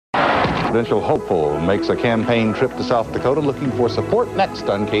presidential hopeful makes a campaign trip to South Dakota looking for support next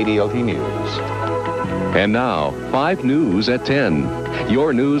on KDLT News. And now, 5 News at 10.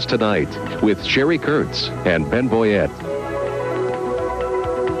 Your news tonight with Sherry Kurtz and Ben Boyette.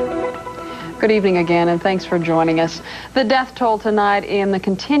 Good evening again, and thanks for joining us. The death toll tonight in the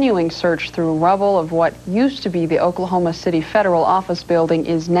continuing search through rubble of what used to be the Oklahoma City Federal Office Building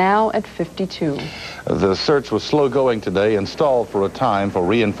is now at 52. The search was slow going today and stalled for a time for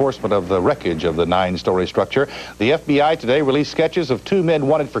reinforcement of the wreckage of the 9-story structure. The FBI today released sketches of 2 men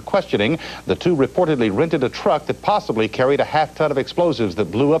wanted for questioning. The 2 reportedly rented a truck that possibly carried a half-ton of explosives that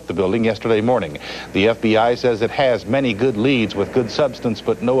blew up the building yesterday morning. The FBI says it has many good leads with good substance,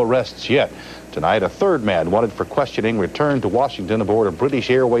 but no arrests yet. Tonight, a 3rd man wanted for questioning returned to Washington aboard a British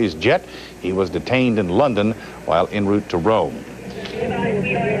Airways jet. He was detained in London while en route to Rome.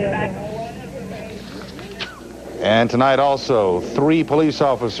 And tonight also, 3 police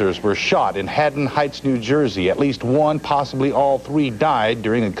officers were shot in Haddon Heights, New Jersey. At least 1, possibly all 3, died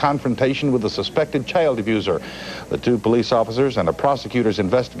during a confrontation with a suspected child abuser. The 2 police officers and a prosecutor's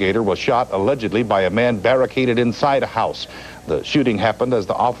investigator was shot allegedly by a man barricaded inside a house. The shooting happened as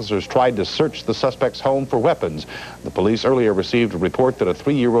the officers tried to search the suspect's home for weapons. The police earlier received a report that a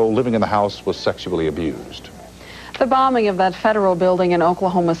 3-year-old living in the house was sexually abused. The bombing of that federal building in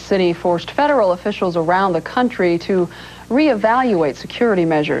Oklahoma City forced federal officials around the country to reevaluate security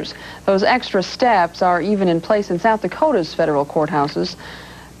measures. Those extra steps are even in place in South Dakota's federal courthouses.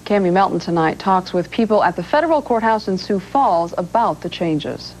 Cammie Melton tonight talks with people at the federal courthouse in Sioux Falls about the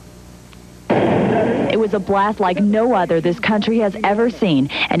changes. It was a blast like no other this country has ever seen.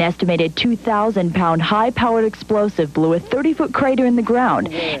 An estimated 2,000-pound high-powered explosive blew a 30-foot crater in the ground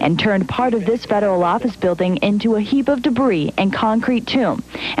and turned part of this federal office building into a heap of debris and concrete tomb.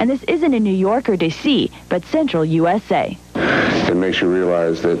 And this isn't in New York or D.C., but central USA. It makes you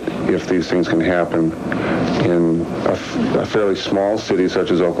realize that if these things can happen in a fairly small city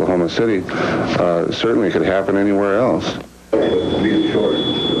such as Oklahoma City, certainly it could happen anywhere else.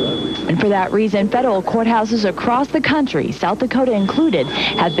 And for that reason, federal courthouses across the country, South Dakota included,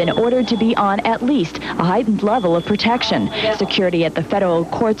 have been ordered to be on at least a heightened level of protection. Security at the federal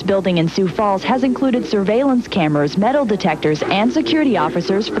courts building in Sioux Falls has included surveillance cameras, metal detectors, and security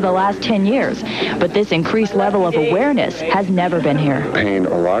officers for the last 10 years. But this increased level of awareness has never been here. Paying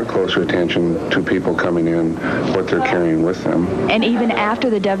a lot closer attention to people coming in, what they're carrying with them. And even after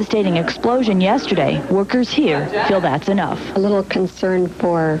the devastating explosion yesterday, workers here feel that's enough. A little concern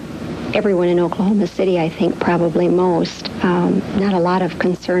for everyone in Oklahoma City, I think probably most. Not a lot of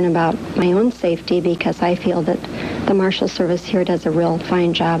concern about my own safety because I feel that the Marshal Service here does a real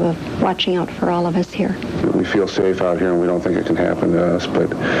fine job of watching out for all of us here. We feel safe out here and we don't think it can happen to us, but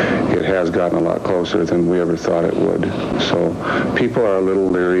it has gotten a lot closer than we ever thought it would. So people are a little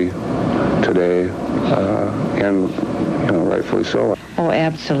leery today, and rightfully so. Oh,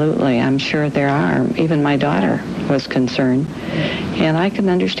 absolutely. I'm sure there are. Even my daughter was concerned, and I can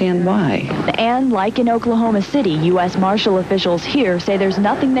understand why. And like in Oklahoma City, U.S. Marshal officials here say there's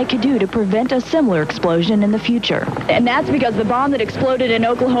nothing they could do to prevent a similar explosion in the future. And that's because the bomb that exploded in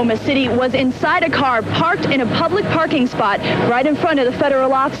Oklahoma City was inside a car parked in a public parking spot right in front of the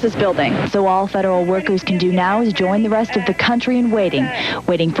federal offices building. So all federal workers can do now is join the rest of the country in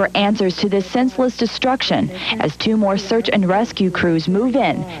waiting for answers to this senseless destruction as 2 more search and rescue crews move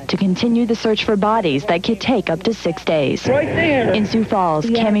in to continue the search for bodies that could take up to 6 days. In Sioux Falls,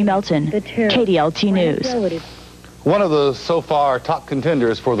 Cammie Melton, KDLT News. One of the so far top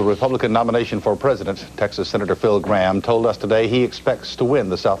contenders for the Republican nomination for president, Texas Senator Phil Gramm, told us today he expects to win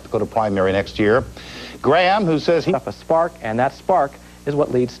the South Dakota primary next year. Gramm, who says he... a spark, and that spark is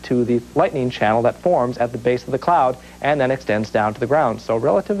what leads to the lightning channel that forms at the base of the cloud and then extends down to the ground. So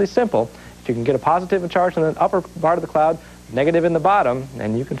relatively simple. If you can get a positive charge in the upper part of the cloud, negative in the bottom,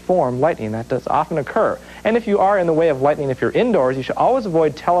 and you can form lightning. That does often occur. And if you are in the way of lightning, if you're indoors, you should always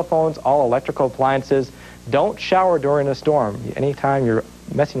avoid telephones, all electrical appliances. Don't shower during a storm. Anytime you're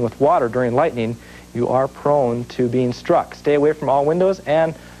messing with water during lightning, you are prone to being struck. Stay away from all windows,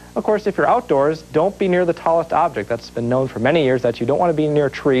 and of course, if you're outdoors, don't be near the tallest object. That's been known for many years that you don't want to be near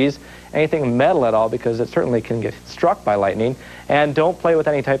trees, anything metal at all, because it certainly can get struck by lightning. And don't play with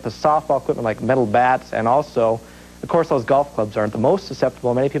any type of softball equipment like metal bats, and also, of course, those golf clubs are the most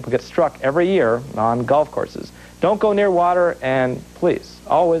susceptible. Many people get struck every year on golf courses. Don't go near water, and please,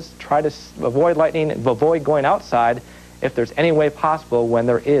 always try to avoid lightning, avoid going outside if there's any way possible when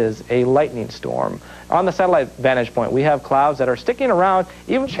there is a lightning storm. On the satellite vantage point, we have clouds that are sticking around,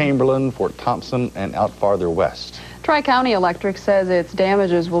 even Chamberlain, Fort Thompson, and out farther west. Tri-County Electric says its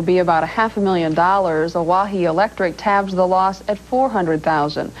damages will be about $500,000. Oahe Electric tabs the loss at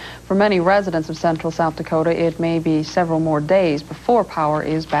 $400,000. For many residents of central South Dakota, it may be several more days before power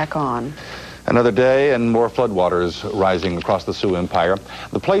is back on. Another day and more floodwaters rising across the Sioux Empire.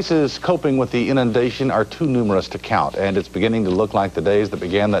 The places coping with the inundation are too numerous to count, and it's beginning to look like the days that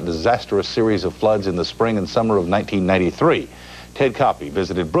began that disastrous series of floods in the spring and summer of 1993. Ted Koppy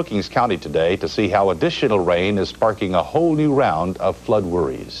visited Brookings County today to see how additional rain is sparking a whole new round of flood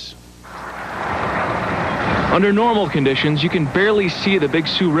worries. Under normal conditions, you can barely see the Big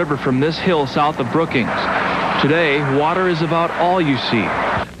Sioux River from this hill south of Brookings. Today, water is about all you see.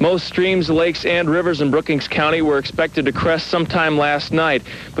 Most streams, lakes, and rivers in Brookings County were expected to crest sometime last night,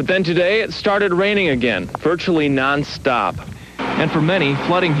 but then today it started raining again, virtually non-stop. And for many,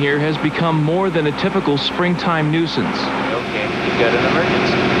 flooding here has become more than a typical springtime nuisance. Okay, you've got an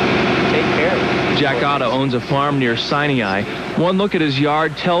emergency. Take care of it. Jack Otta owns a farm near Sinai. One look at his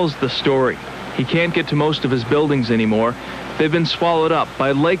yard tells the story. He can't get to most of his buildings anymore. They've been swallowed up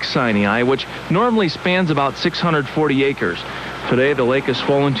by Lake Sinai, which normally spans about 640 acres. Today, the lake has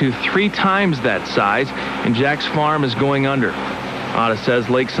swollen to 3 times that size, and Jack's farm is going under. Otta says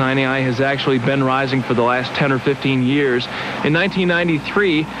Lake Sinai has actually been rising for the last 10 or 15 years. In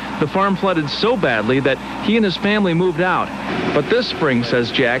 1993, the farm flooded so badly that he and his family moved out. But this spring, says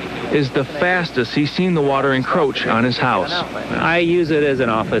Jack, is the fastest he's seen the water encroach on his house. I use it as an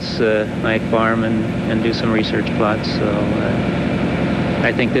office, my farm, and do some research plots. So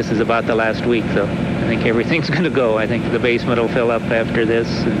I think this is about the last week, though. I think everything's going to go. I think the basement will fill up after this,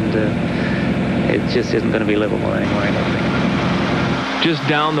 and it just isn't going to be livable anymore, I don't think. Just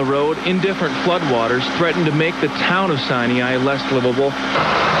down the road, indifferent floodwaters threaten to make the town of Sinai less livable.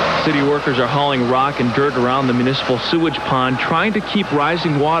 City workers are hauling rock and dirt around the municipal sewage pond, trying to keep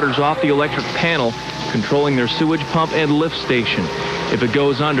rising waters off the electric panel, controlling their sewage pump and lift station. If it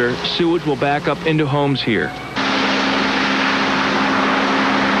goes under, sewage will back up into homes here.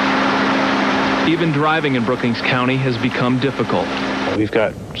 Even driving in Brookings County has become difficult. We've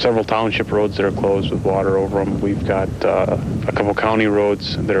got several township roads that are closed with water over them. We've got a couple county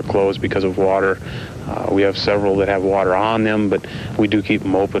roads that are closed because of water. We have several that have water on them, but we do keep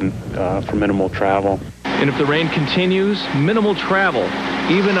them open for minimal travel. And if the rain continues, minimal travel,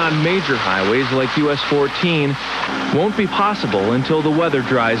 even on major highways like US 14, won't be possible until the weather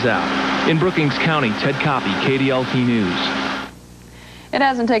dries out. In Brookings County, Ted Koppy, KDLT News. It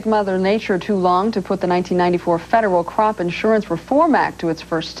hasn't taken Mother Nature too long to put the 1994 Federal Crop Insurance Reform Act to its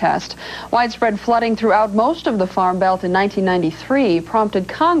first test. Widespread flooding throughout most of the Farm Belt in 1993 prompted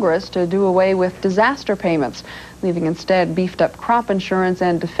Congress to do away with disaster payments, leaving instead beefed up crop insurance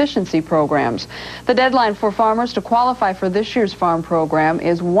and deficiency programs. The deadline for farmers to qualify for this year's farm program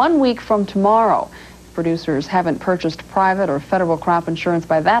is 1 week from tomorrow. If producers haven't purchased private or federal crop insurance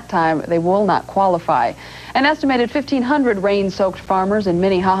by that time, they will not qualify. An estimated 1,500 rain-soaked farmers in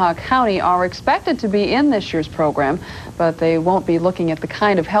Minnehaha County are expected to be in this year's program, but they won't be looking at the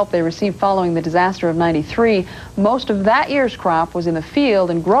kind of help they received following the disaster of '93. Most of that year's crop was in the field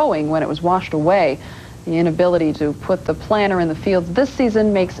and growing when it was washed away. The inability to put the planter in the fields this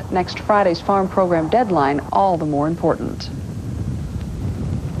season makes next Friday's farm program deadline all the more important.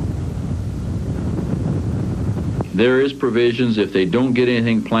 There is provisions if they don't get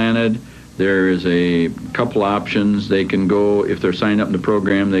anything planted. There is a couple options. They can go, if they're signed up in the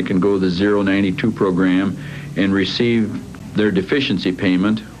program, they can go the 092 program and receive their deficiency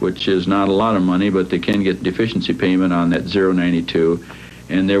payment, which is not a lot of money, but they can get deficiency payment on that 092.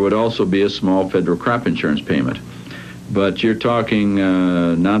 And there would also be a small federal crop insurance payment. But you're talking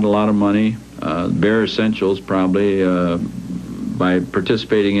not a lot of money, bare essentials probably, by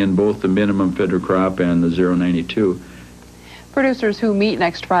participating in both the minimum federal crop and the 092. Producers who meet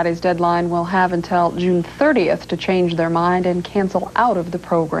next Friday's deadline will have until June 30th to change their mind and cancel out of the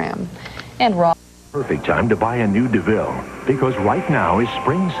program. And Rob. Perfect time to buy a new DeVille, because right now is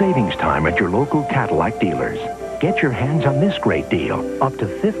spring savings time at your local Cadillac dealers. Get your hands on this great deal, up to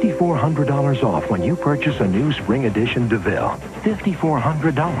 $5,400 off when you purchase a new Spring Edition DeVille.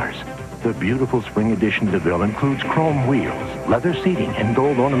 $5,400. The beautiful Spring Edition DeVille includes chrome wheels, leather seating, and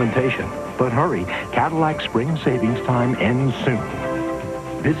gold ornamentation. But hurry, Cadillac Spring Savings Time ends soon.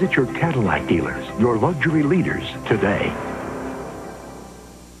 Visit your Cadillac dealers, your luxury leaders, today.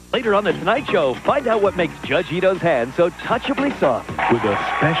 Later on The Tonight Show, find out what makes Judge Ito's hands so touchably soft. With a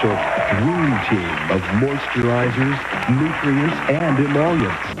special dream team of moisturizers, nutrients, and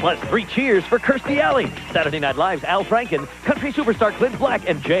emollients. Plus 3 cheers for Kirstie Alley. Saturday Night Live's Al Franken, country superstar Clint Black,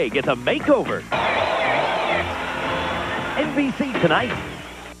 and Jay gets a makeover. NBC tonight.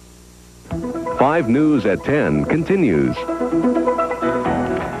 5 News at 10 continues.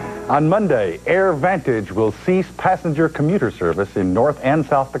 On Monday, Air Vantage will cease passenger commuter service in North and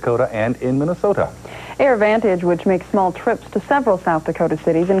South Dakota and in Minnesota. Air Vantage, which makes small trips to several South Dakota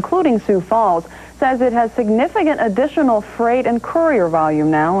cities, including Sioux Falls, says it has significant additional freight and courier volume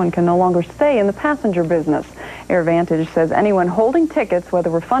now and can no longer stay in the passenger business. Air Vantage says anyone holding tickets,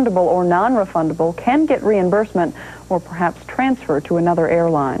 whether refundable or non-refundable, can get reimbursement or perhaps transfer to another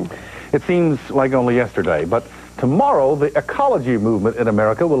airline. It seems like only yesterday, but tomorrow the ecology movement in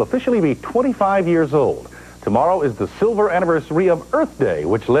America will officially be 25 years old. Tomorrow is the silver anniversary of Earth Day,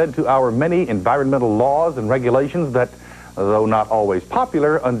 which led to our many environmental laws and regulations that, though not always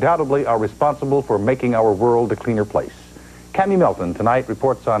popular, undoubtedly are responsible for making our world a cleaner place. Cammie Melton tonight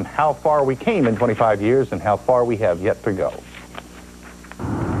reports on how far we came in 25 years and how far we have yet to go.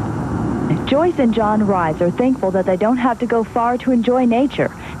 Joyce and John Rise are thankful that they don't have to go far to enjoy nature.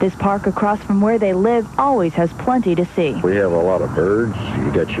 This park across from where they live always has plenty to see. We have a lot of birds.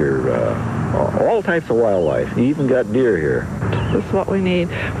 You got your all types of wildlife. You even got deer here. This is what we need.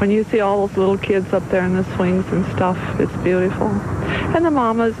 When you see all those little kids up there in the swings and stuff, it's beautiful. And the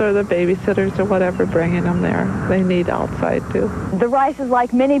mamas or the babysitters or whatever bringing them there. They need outside too. The Rices,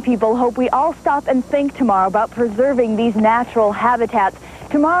 like many people, hope we all stop and think tomorrow about preserving these natural habitats.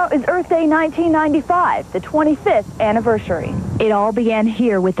 Tomorrow is Earth Day 1995, the 25th anniversary. It all began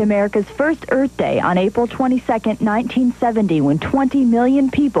here with America's first Earth Day on April 22nd, 1970, when 20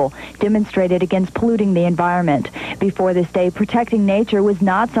 million people demonstrated against polluting the environment. Before this day, protecting nature was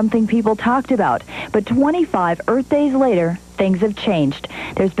not something people talked about. But 25 Earth Days later, things have changed.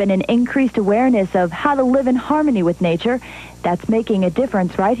 There's been an increased awareness of how to live in harmony with nature. That's making a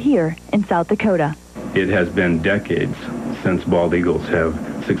difference right here in South Dakota. It has been decades since bald eagles have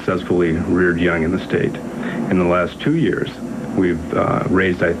successfully reared young in the state. In the last 2 years, we've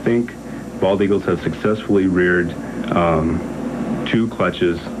raised, I think, bald eagles have successfully reared 2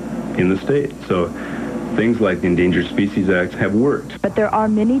 clutches in the state. So things like the Endangered Species Act have worked. But there are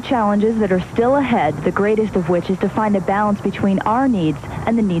many challenges that are still ahead, the greatest of which is to find a balance between our needs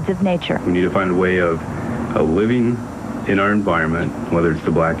and the needs of nature. We need to find a way of living in our environment, whether it's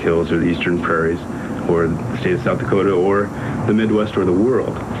the Black Hills or the Eastern Prairies, or the state of South Dakota, or the Midwest, or the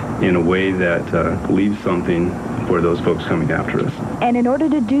world, in a way that leaves something for those folks coming after us. And in order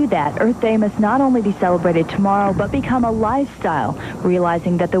to do that, Earth Day must not only be celebrated tomorrow, but become a lifestyle,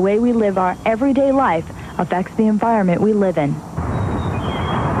 realizing that the way we live our everyday life affects the environment we live in.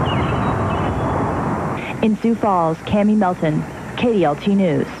 In Sioux Falls, Cammie Melton, KDLT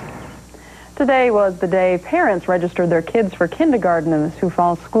News. Today was the day parents registered their kids for kindergarten in the Sioux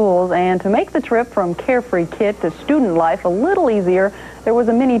Falls schools, and to make the trip from carefree kid to student life a little easier, there was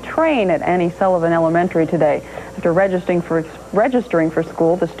a mini train at Annie Sullivan Elementary today. After registering for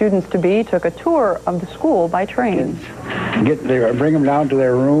school, the students-to-be took a tour of the school by train. They bring them down to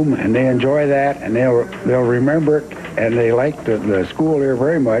their room, and they enjoy that, and they'll remember it, and they like the school here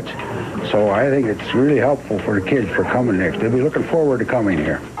very much. So I think it's really helpful for the kids for coming next. They'll be looking forward to coming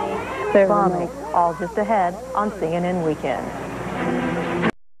here. Bombing, all just ahead on CNN Weekend.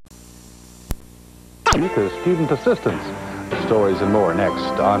 Youth as student assistance. Stories and more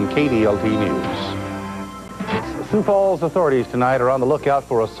next on KDLT News. Sioux Falls authorities tonight are on the lookout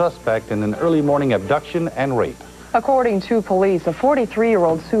for a suspect in an early morning abduction and rape. According to police, a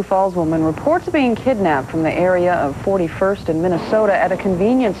 43-year-old Sioux Falls woman reports being kidnapped from the area of 41st in Minnesota at a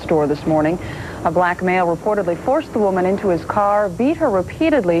convenience store this morning. A black male reportedly forced the woman into his car, beat her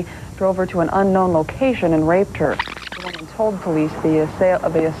repeatedly, drove her to an unknown location and raped her. The woman told police the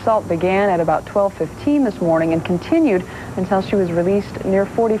assault began at about 12:15 this morning and continued until she was released near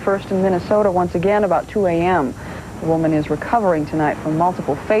 41st in Minnesota once again about 2 a.m. The woman is recovering tonight from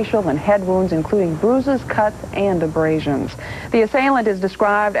multiple facial and head wounds, including bruises, cuts, and abrasions. The assailant is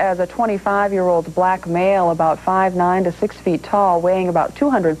described as a 25-year-old black male, about 5'9" to 6 feet tall, weighing about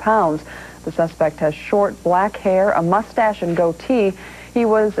 200 pounds. The suspect has short black hair, a mustache, and goatee. He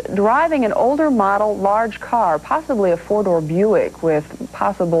was driving an older model large car, possibly a 4-door Buick with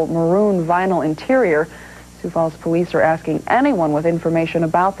possible maroon vinyl interior. Sioux Falls police are asking anyone with information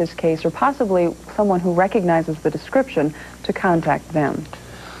about this case, or possibly someone who recognizes the description, to contact them.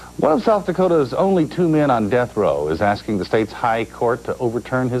 One of South Dakota's only 2 men on death row is asking the state's high court to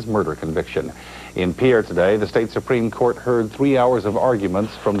overturn his murder conviction. In Pierre today, the state Supreme Court heard 3 hours of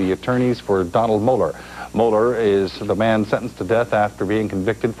arguments from the attorneys for Donald Moeller. Moeller is the man sentenced to death after being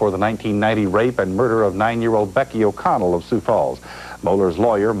convicted for the 1990 rape and murder of 9-year-old Becky O'Connell of Sioux Falls. Moeller's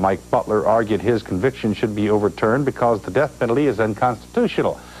lawyer, Mike Butler, argued his conviction should be overturned because the death penalty is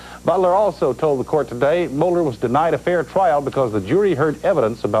unconstitutional. Butler also told the court today Moeller was denied a fair trial because the jury heard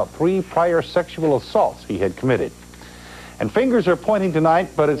evidence about 3 prior sexual assaults he had committed. And fingers are pointing tonight,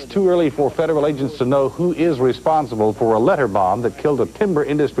 but it's too early for federal agents to know who is responsible for a letter bomb that killed a timber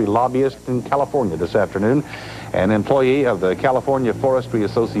industry lobbyist in California this afternoon. An employee of the California Forestry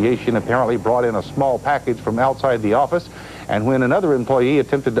Association apparently brought in a small package from outside the office, and when another employee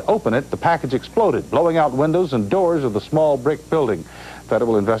attempted to open it, the package exploded, blowing out windows and doors of the small brick building.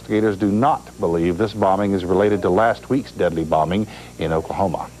 Federal investigators do not believe this bombing is related to last week's deadly bombing in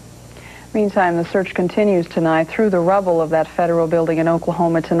Oklahoma. Meantime, the search continues tonight through the rubble of that federal building in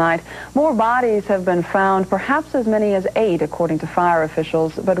Oklahoma tonight. More bodies have been found, perhaps as many as 8, according to fire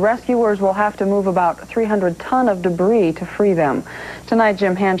officials, but rescuers will have to move about 300 tons of debris to free them. Tonight,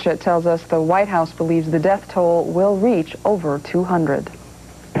 Jim Hanchett tells us the White House believes the death toll will reach over 200.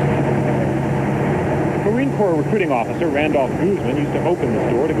 Marine Corps recruiting officer Randolph Guzman used to open the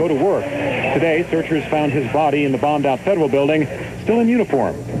store to go to work. Today, searchers found his body in the bombed-out federal building, still in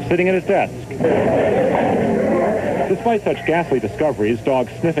uniform, sitting at his desk. Despite such ghastly discoveries,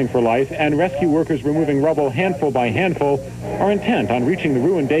 dogs sniffing for life and rescue workers removing rubble handful by handful are intent on reaching the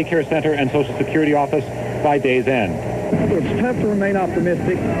ruined daycare center and Social Security office by day's end. It's tough to remain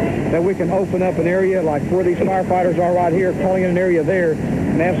optimistic that we can open up an area like where these firefighters are right here, calling in an area there,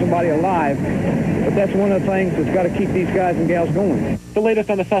 and have somebody alive. But that's one of the things that's got to keep these guys and gals going. The latest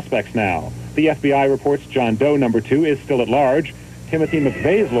on the suspects now. The FBI reports John Doe number 2 is still at large. Timothy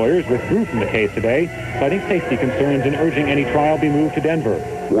McVeigh's lawyers withdrew from the case today, citing safety concerns and urging any trial be moved to Denver.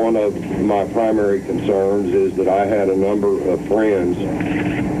 One of my primary concerns is that I had a number of friends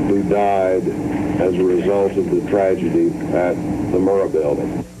who died as a result of the tragedy at the Murrah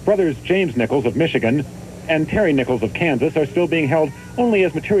building. Brothers James Nichols of Michigan and Terry Nichols of Kansas are still being held only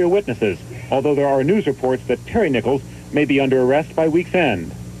as material witnesses, although there are news reports that Terry Nichols may be under arrest by week's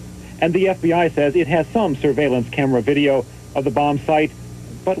end. And the FBI says it has some surveillance camera video of the bomb site,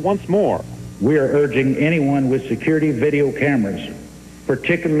 but once more. We are urging anyone with security video cameras,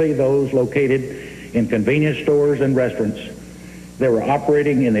 particularly those located in convenience stores and restaurants that were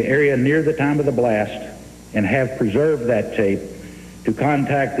operating in the area near the time of the blast and have preserved that tape, to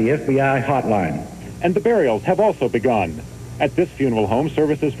contact the FBI hotline. And the burials have also begun. At this funeral home,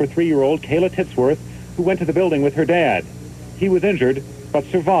 services for 3-year-old Kayla Titsworth, who went to the building with her dad. He was injured, but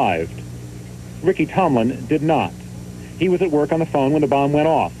survived. Ricky Tomlin did not. He was at work on the phone when the bomb went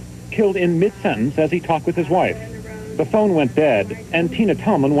off, killed in mid-sentence as he talked with his wife. The phone went dead, and Tina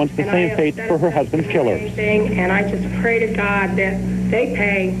Tomlin wants the same fate for her husband's killers. And I just pray to God that they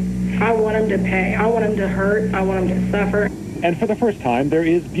pay. I want them to pay. I want them to hurt. I want them to suffer. And for the first time, there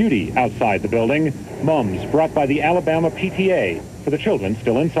is beauty outside the building. Mums brought by the Alabama PTA for the children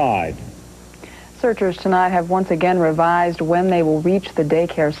still inside. Searchers tonight have once again revised when they will reach the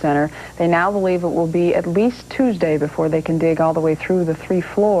daycare center. They now believe it will be at least Tuesday before they can dig all the way through the 3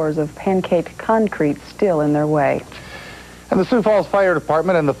 floors of pancaked concrete still in their way. And the Sioux Falls Fire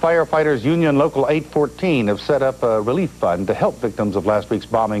Department and the Firefighters Union Local 814 have set up a relief fund to help victims of last week's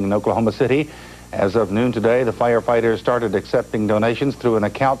bombing in Oklahoma City. As of noon today, the firefighters started accepting donations through an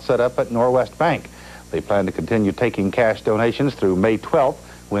account set up at Norwest Bank. They plan to continue taking cash donations through May 12th,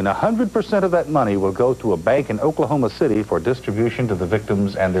 when 100% of that money will go to a bank in Oklahoma City for distribution to the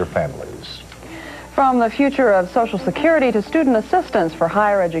victims and their families. From the future of Social Security to student assistance for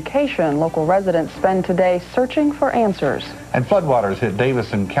higher education, local residents spend today searching for answers. And floodwaters hit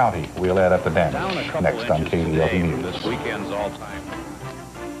Davison County. We'll add up the damage next on KDLT News. This weekend's all-time.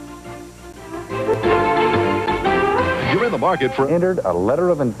 You're in the market for entered a letter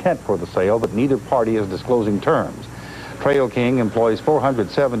of intent for the sale, but neither party is disclosing terms. Trail King employs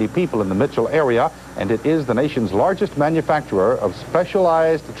 470 people in the Mitchell area, and it is the nation's largest manufacturer of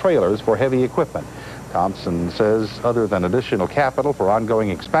specialized trailers for heavy equipment. Thompson says other than additional capital for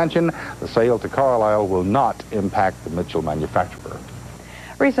ongoing expansion, the sale to Carlisle will not impact the Mitchell manufacturer.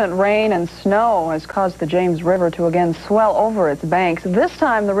 Recent rain and snow has caused the James River to again swell over its banks. This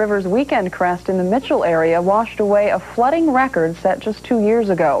time, the river's weekend crest in the Mitchell area washed away a flooding record set just 2 years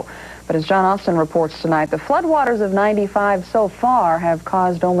ago. But as John Austin reports tonight, the floodwaters of 95 so far have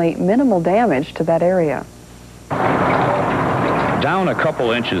caused only minimal damage to that area. Down a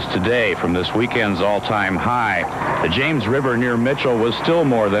couple inches today from this weekend's all-time high. The James River near Mitchell was still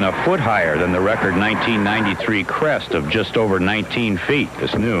more than a foot higher than the record 1993 crest of just over 19 feet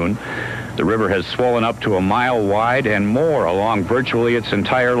this noon. The river has swollen up to a mile wide and more along virtually its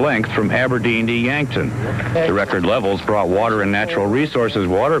entire length from Aberdeen to Yankton. The record levels brought Water and Natural Resources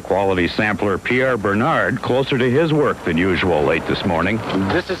water quality sampler Pierre Bernard closer to his work than usual late this morning.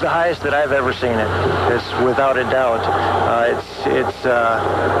 This is the highest that I've ever seen it. It's without a doubt. It's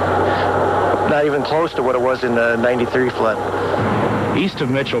not even close to what it was in the 93 flood. East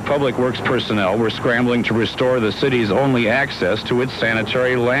of Mitchell, Public Works personnel were scrambling to restore the city's only access to its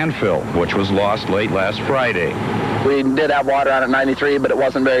sanitary landfill, which was lost late last Friday. We did have water on at 93, but it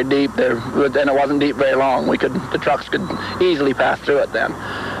wasn't very deep there, and it wasn't deep very long. The trucks could easily pass through it then.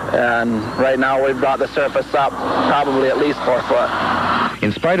 And right now we've brought the surface up probably at least 4 foot.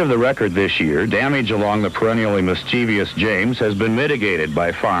 In spite of the record this year, damage along the perennially mischievous James has been mitigated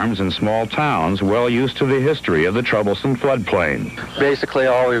by farms and small towns well used to the history of the troublesome floodplain. Basically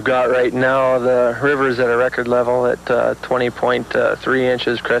all we've got right now, the river's at a record level at 20.3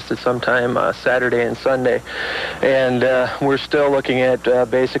 inches, crested sometime Saturday and Sunday. And we're still looking at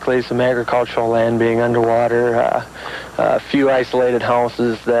basically some agricultural land being underwater, a few isolated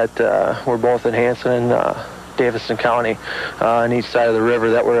houses that were both in Hanson and Davison County on each side of the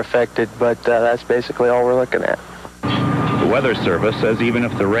river that were affected, but that's basically all we're looking at. The Weather Service says even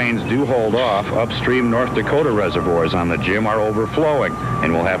if the rains do hold off, upstream North Dakota reservoirs on the Jim are overflowing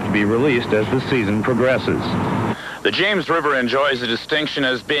and will have to be released as the season progresses. The James River enjoys the distinction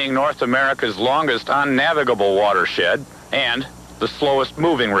as being North America's longest unnavigable watershed and the slowest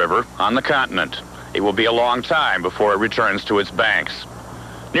moving river on the continent. It will be a long time before it returns to its banks.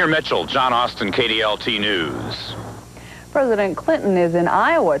 Near Mitchell, John Austin, KDLT News. President Clinton is in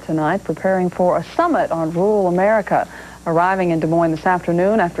Iowa tonight preparing for a summit on rural America. Arriving in Des Moines this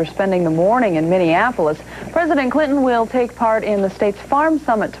afternoon after spending the morning in Minneapolis, President Clinton will take part in the state's Farm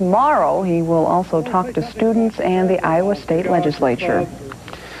Summit tomorrow. He will also talk to students and the Iowa State Legislature.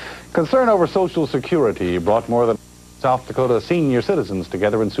 Concern over Social Security brought more than South Dakota senior citizens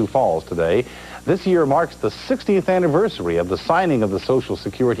together in Sioux Falls today. This year marks the 60th anniversary of the signing of the Social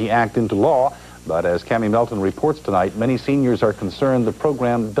Security Act into law, but as Cammie Melton reports tonight, many seniors are concerned the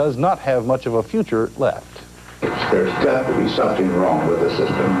program does not have much of a future left. There's got to be something wrong with the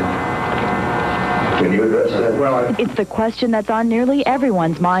system. Can you address that? Well, it's the question that's on nearly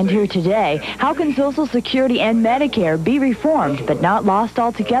everyone's mind here today. How can Social Security and Medicare be reformed but not lost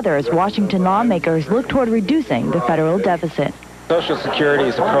altogether as Washington lawmakers look toward reducing the federal deficit? Social Security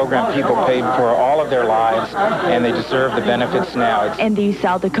is a program people paid for all of their lives, and they deserve the benefits now. And these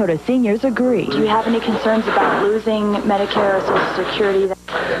South Dakota seniors agree. Do you have any concerns about losing Medicare or Social Security?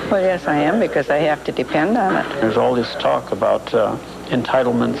 Well, yes, I am, because I have to depend on it. There's all this talk about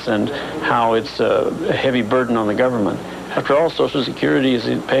entitlements and how it's a heavy burden on the government. After all, Social Security is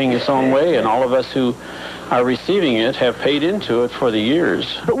paying its own way, and all of us who are receiving it have paid into it for the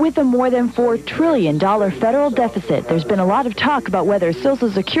years. But with a more than $4 trillion federal deficit, there's been a lot of talk about whether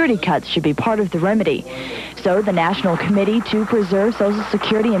Social Security cuts should be part of the remedy. So the National Committee to Preserve Social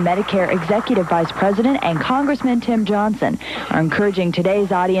Security and Medicare Executive Vice President and Congressman Tim Johnson are encouraging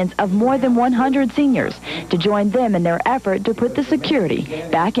today's audience of more than 100 seniors to join them in their effort to put the security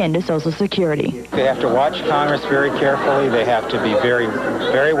back into Social Security. They have to watch Congress very carefully. They have to be very,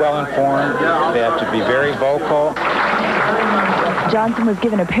 very well informed. They have to be very vocal. Johnson was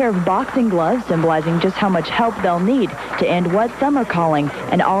given a pair of boxing gloves symbolizing just how much help they'll need to end what some are calling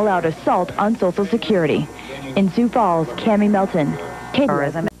an all-out assault on Social Security. In Sioux Falls, Cammie Melton,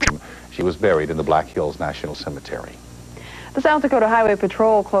 KDLT. She was buried in the Black Hills National Cemetery. The South Dakota Highway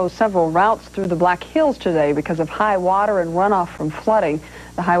Patrol closed several routes through the Black Hills today because of high water and runoff from flooding.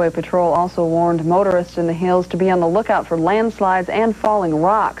 The Highway Patrol also warned motorists in the hills to be on the lookout for landslides and falling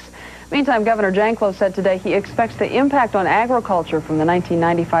rocks. Meantime, Governor Janklow said today he expects the impact on agriculture from the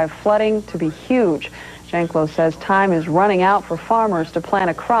 1995 flooding to be huge. Janklow says time is running out for farmers to plant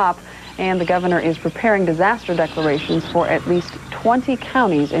a crop, and the governor is preparing disaster declarations for at least 20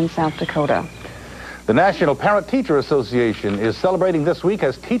 counties in South Dakota. The National Parent-Teacher Association is celebrating this week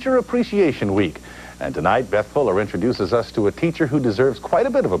as Teacher Appreciation Week. And tonight, Beth Fuller introduces us to a teacher who deserves quite a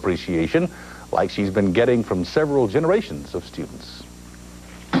bit of appreciation, like she's been getting from several generations of students.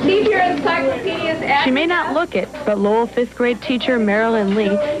 She may not look it, but Lowell 5th grade teacher Marilyn Lee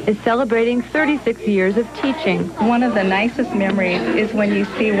is celebrating 36 years of teaching. One of the nicest memories is when you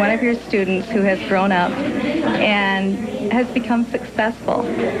see one of your students who has grown up and has become successful.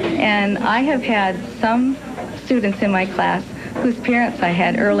 And I have had some students in my class whose parents I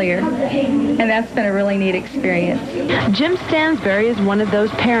had earlier, and that's been a really neat experience. Jim Stansberry is one of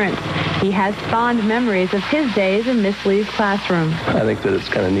those parents. He has fond memories of his days in Miss Lee's classroom. I think that it's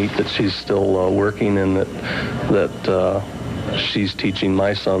kind of neat that she's still working and that she's teaching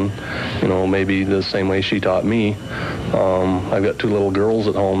my son, you know, maybe the same way she taught me. I've got 2 little girls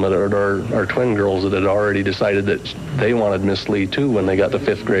at home that are twin girls that had already decided that they wanted Miss Lee too when they got to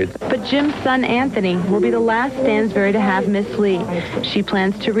 5th grade. But Jim's son Anthony will be the last Stansbury to have Miss Lee. She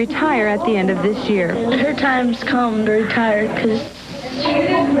plans to retire at the end of this year. Her time's come to retire because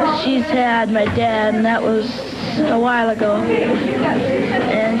she's had my dad, and that was a while ago.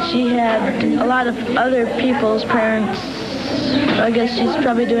 And she had a lot of other people's parents. I guess she's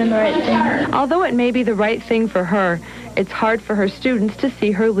probably doing the right thing. Although it may be the right thing for her, it's hard for her students to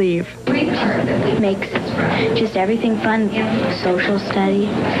see her leave. Makes just everything fun. Social study,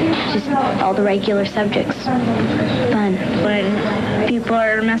 just all the regular subjects fun. When people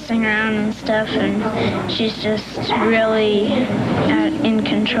are messing around and stuff, and she's just really in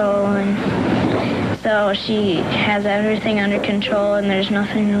control, and so she has everything under control, and there's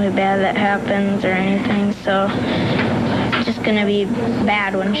nothing really bad that happens or anything, so it's just going to be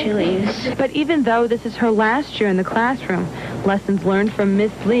bad when she leaves. But even though this is her last year in the classroom, lessons learned from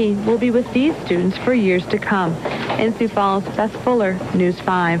Miss Lee will be with these students for years to come. In Sioux Falls, Beth Fuller, News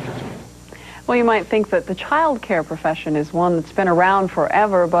 5. Well, you might think that the child care profession is one that's been around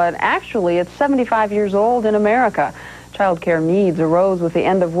forever, but actually it's 75 years old in America. Child care needs arose with the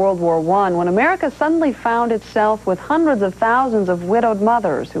end of World War I, when America suddenly found itself with hundreds of thousands of widowed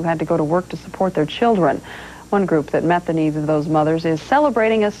mothers who had to go to work to support their children. One group that met the needs of those mothers is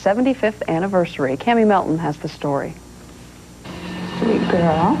celebrating a 75th anniversary. Cammie Melton has the story. Sweet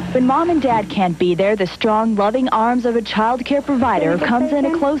girl. When mom and dad can't be there, the strong, loving arms of a child care provider comes in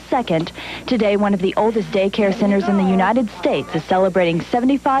a close second. Today, one of the oldest daycare centers in the United States is celebrating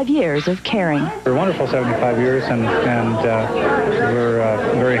 75 years of caring. We're wonderful 75 years, and we're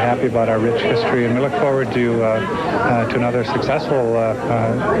very happy about our rich history, and we look forward to another successful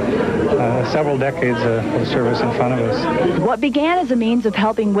several decades of service in front of us. What began as a means of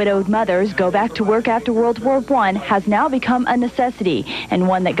helping widowed mothers go back to work after World War I has now become a necessity, and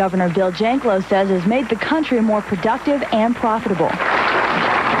one that Governor Bill Janklow says has made the country more productive and profitable.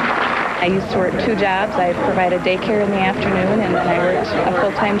 I used to work 2 jobs. I provided daycare in the afternoon, and then I worked a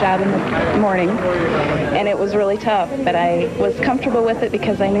full-time job in the morning. And it was really tough, but I was comfortable with it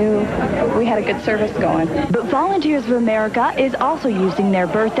because I knew we had a good service going. But Volunteers of America is also using their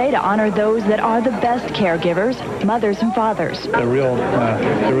birthday to honor those that are the best caregivers, mothers and fathers. The real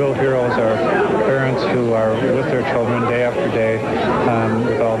heroes are parents who are with their children day after day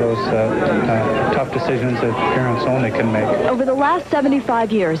with all those tough decisions that parents only can make. Over the last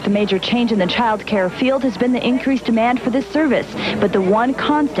 75 years, the major change in the child care field has been the increased demand for this service. But the one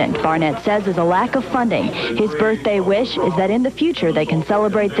constant, Barnett says, is a lack of funding. His birthday wish is that in the future they can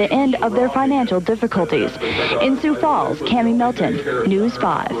celebrate the end of their financial difficulties. In Sioux Falls, Cammie Melton, News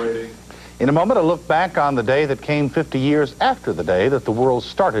 5. In a moment, a look back on the day that came 50 years after the day that the world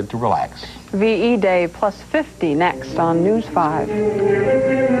started to relax. VE Day plus 50 next on News 5.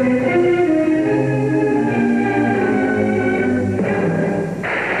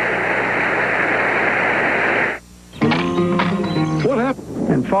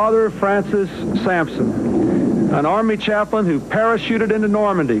 And Father Francis Sampson, an Army chaplain who parachuted into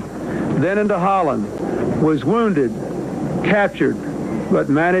Normandy, then into Holland, was wounded, captured, but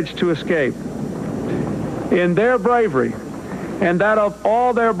managed to escape. In their bravery, and that of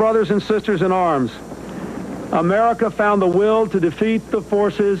all their brothers and sisters in arms, America found the will to defeat the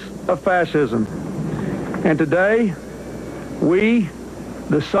forces of fascism. And today, we,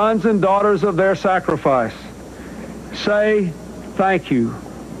 the sons and daughters of their sacrifice, say thank you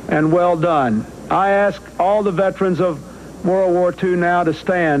and well done. I ask all the veterans of World War II now to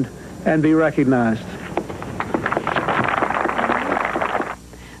stand and be recognized.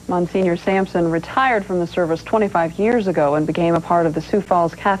 Monsignor Sampson retired from the service 25 years ago and became a part of the Sioux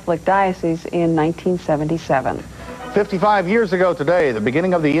Falls Catholic Diocese in 1977. 55 years ago today, the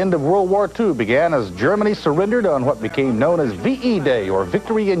beginning of the end of World War II began as Germany surrendered on what became known as VE Day, or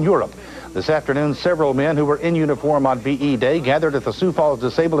Victory in Europe. This afternoon, several men who were in uniform on VE Day gathered at the Sioux Falls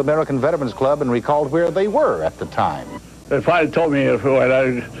Disabled American Veterans Club and recalled where they were at the time. If I had told me when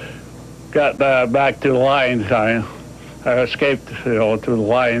I got back to the line, I escaped, to the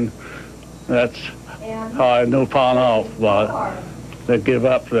line. That's how I knew found out, but they give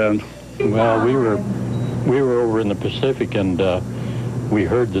up then. Well, we were over in the Pacific, and we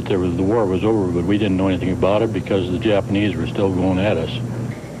heard that the war was over, but we didn't know anything about it because the Japanese were still going at us.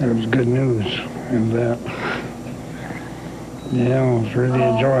 It was good news, and yeah, it was really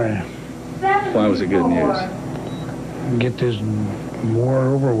a joy. Why was it good news? Get this war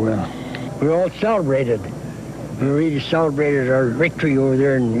over with. We all celebrated. We really celebrated our victory over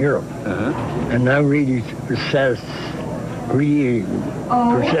there in Europe. And I really was really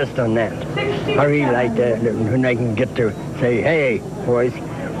persist on that. I really like that when I can get to say, hey, boys,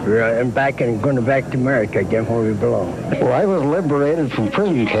 we're back and going back to America again where we belong. Well, I was liberated from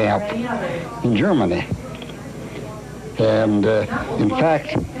prison camp in Germany. And in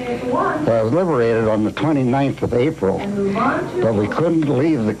fact, I was liberated on the 29th of April, but we couldn't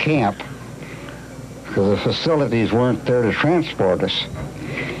leave the camp because the facilities weren't there to transport us.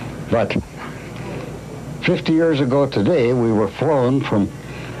 But 50 years ago today, we were flown from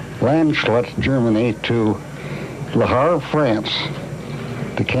Landshut, Germany, to Le Havre, France,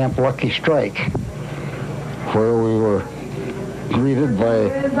 to Camp Lucky Strike, where we were greeted by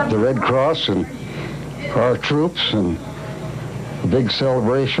the Red Cross and our troops and a big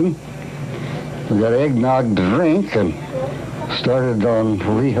celebration. We got eggnog to drink and started on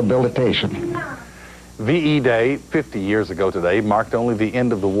rehabilitation. VE Day, 50 years ago today, marked only the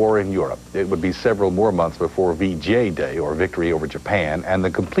end of the war in Europe. It would be several more months before VJ Day, or Victory over Japan, and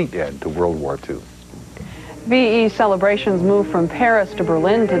the complete end to World War II. VE celebrations moved from Paris to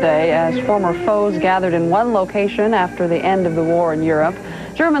Berlin today as former foes gathered in one location after the end of the war in Europe.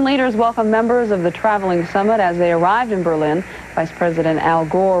 German leaders welcomed members of the traveling summit as they arrived in Berlin. Vice President Al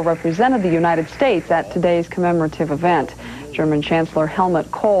Gore represented the United States at today's commemorative event. German Chancellor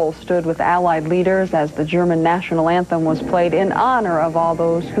Helmut Kohl stood with Allied leaders as the German national anthem was played in honor of all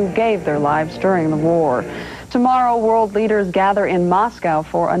those who gave their lives during the war. Tomorrow, world leaders gather in Moscow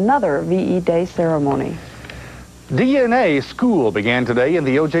for another VE Day ceremony. DNA school began today in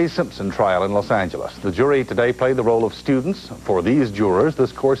the O.J. Simpson trial in Los Angeles. The jury today played the role of students. For these jurors,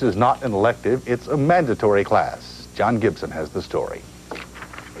 this course is not an elective, it's a mandatory class. John Gibson has the story.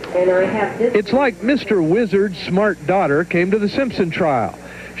 It's like Mr. Wizard's smart daughter came to the Simpson trial.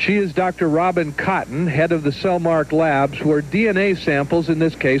 She is Dr. Robin Cotton, head of the Cellmark Labs, where DNA samples in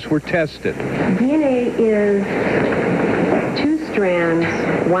this case were tested. DNA is two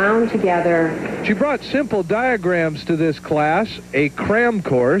strands wound together. She brought simple diagrams to this class, a cram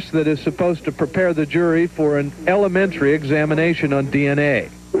course that is supposed to prepare the jury for an elementary examination on DNA.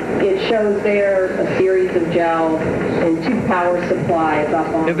 It shows there a series of gels and two power supplies up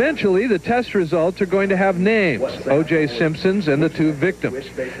on. Eventually, the test results are going to have names, O.J. Simpson's and the two victims.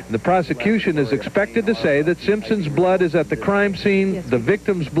 The prosecution is expected to say that Simpson's blood is at the crime scene, the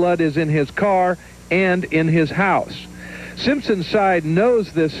victim's blood is in his car, and in his house. Simpson's side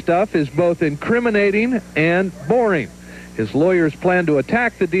knows this stuff is both incriminating and boring. His lawyers plan to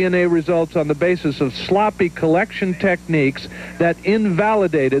attack the DNA results on the basis of sloppy collection techniques that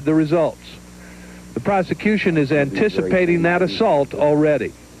invalidated the results. The prosecution is anticipating that assault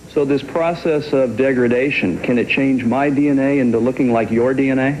already. So this process of degradation, can it change my DNA into looking like your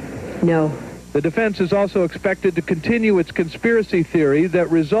DNA? No. The defense is also expected to continue its conspiracy theory that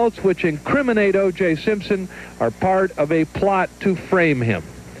results which incriminate O.J. Simpson are part of a plot to frame him.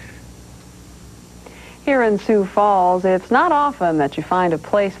 Here in Sioux Falls, it's not often that you find a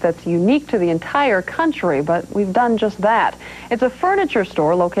place that's unique to the entire country, but we've done just that. It's a furniture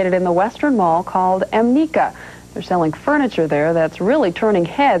store located in the Western Mall called Amnica. They're selling furniture there that's really turning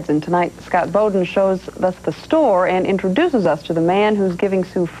heads, and tonight Scott Bowden shows us the store and introduces us to the man who's giving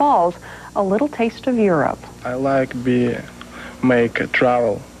Sioux Falls a little taste of Europe. I like make a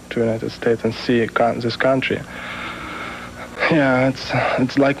travel to United States and see this country. Yeah,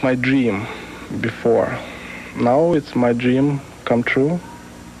 it's like my dream before. Now it's my dream come true,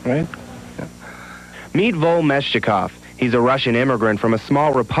 right? Yeah. Meet Vol Meshchikov. He's a Russian immigrant from a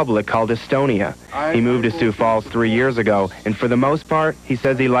small republic called Estonia. He moved to Sioux Falls 3 years ago, and for the most part, he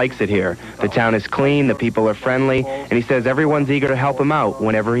says he likes it here. The town is clean, the people are friendly, and he says everyone's eager to help him out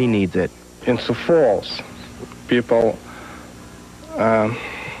whenever he needs it. In Sioux Falls, people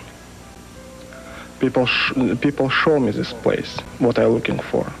show me this place, what I'm looking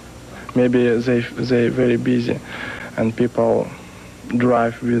for. Maybe they're very busy, and people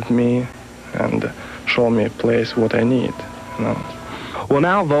drive with me and show me a place what I need. You know. Well,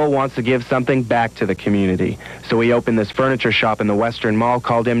 now Vol wants to give something back to the community, so he opened this furniture shop in the Western Mall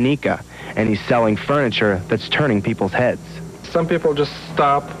called Amnica, and he's selling furniture that's turning people's heads. Some people just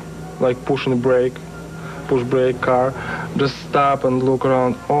stop, like push brake car, just stop and look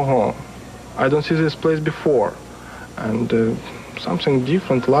around. Oh, I don't see this place before, and something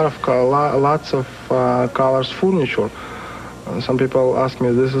different. Lots of colors furniture. Some people ask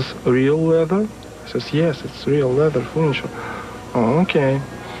me, "This is real leather?" I says, "Yes, it's real leather furniture." Oh, okay.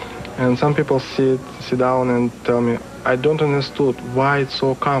 And some people sit down and tell me, "I don't understood why it's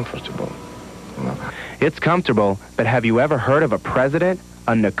so comfortable." You know? It's comfortable, but have you ever heard of a president,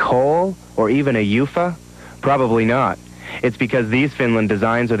 a Nicole, or even a Ufa? Probably not. It's because these Finland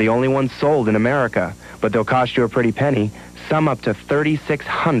designs are the only ones sold in America, but they'll cost you a pretty penny, some up to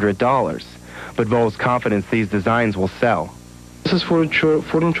 $3,600. But Vol's confidence these designs will sell. This is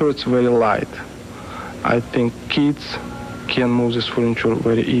furniture, it's very light. I think kids can move this furniture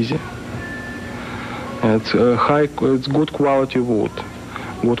very easy. It's it's good quality wood,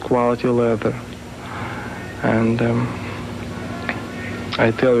 good quality leather. And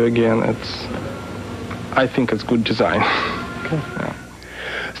I tell you again, I think it's good design. Okay. Yeah.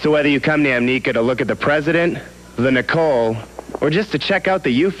 So whether you come to Amnica to look at the President, the Nicole, or just to check out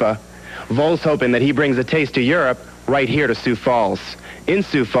the UFA, Vol's hoping that he brings a taste to Europe right here to Sioux Falls. In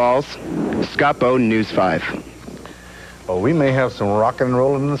Sioux Falls, Scott Bowden, News 5. Well, we may have some rocking and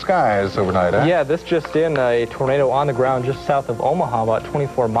rolling in the skies overnight, huh? Yeah, this just in, a tornado on the ground just south of Omaha, about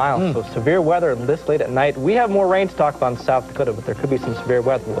 24 miles. So severe weather this late at night. We have more rain to talk about in South Dakota, but there could be some severe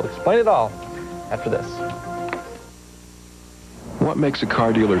weather. We'll explain it all after this. What makes a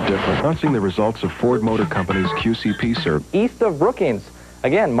car dealer different? Announcing the results of Ford Motor Company's QCP survey. East of Brookings,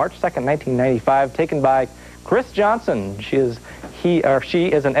 again, March 2nd, 1995, taken by Chris Johnson. She is an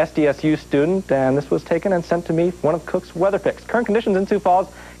SDSU student, and this was taken and sent to me, one of Cook's weather picks. Current conditions in Sioux Falls,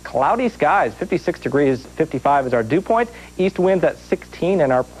 cloudy skies, 56 degrees, 55 is our dew point. East winds at 16,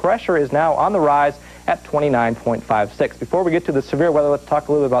 and our pressure is now on the rise at 29.56. Before we get to the severe weather, let's talk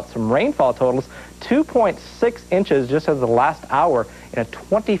a little bit about some rainfall totals. 2.6 inches just as the last hour in a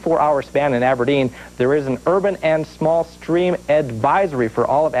 24-hour span in Aberdeen. There is an urban and small stream advisory for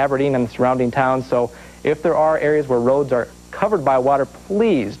all of Aberdeen and the surrounding towns, so if there are areas where roads are covered by water,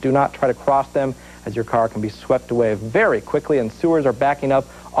 please do not try to cross them, as your car can be swept away very quickly, and sewers are backing up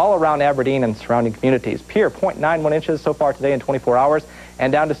all around Aberdeen and surrounding communities. Pierre, 0.91 inches so far today in 24 hours,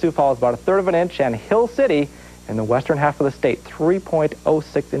 and down to Sioux Falls, about 1/3 of an inch, and Hill City in the western half of the state,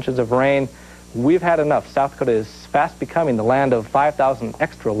 3.06 inches of rain. We've had enough. South Dakota is fast becoming the land of 5,000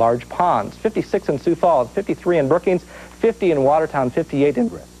 extra large ponds. 56 in Sioux Falls, 53 in Brookings, 50 in Watertown, 58 in...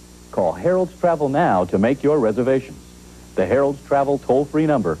 Call Harold's Travel now to make your reservations. The Harold's Travel toll-free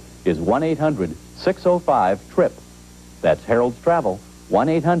number is 1-800-605-TRIP. That's Harold's Travel,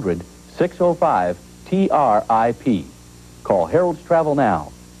 1-800-605-TRIP. Call Harold's Travel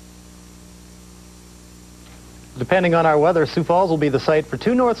now. Depending on our weather, Sioux Falls will be the site for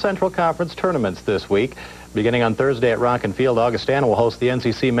 2 North Central Conference tournaments this week. Beginning on Thursday at Ronkin Field, Augustana will host the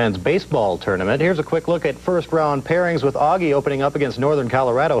NCC men's baseball tournament. Here's a quick look at first-round pairings, with Augie opening up against Northern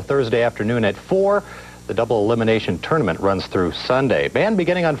Colorado Thursday afternoon at 4. The double elimination tournament runs through Sunday. And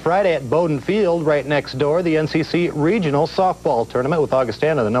beginning on Friday at Bowden Field, right next door, the NCC Regional Softball Tournament with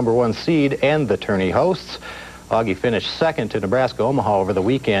Augustana, the #1 seed, and the tourney hosts. Augie finished second to Nebraska Omaha over the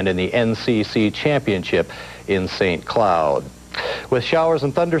weekend in the NCC Championship in St. Cloud. With showers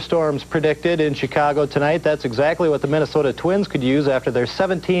and thunderstorms predicted in Chicago tonight, that's exactly what the Minnesota Twins could use after their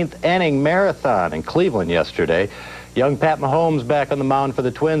 17th inning marathon in Cleveland yesterday. Young Pat Mahomes back on the mound for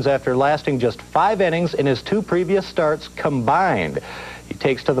the Twins after lasting just 5 innings in his 2 previous starts combined. He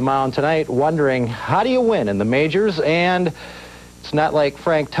takes to the mound tonight wondering, how do you win in the majors? And it's not like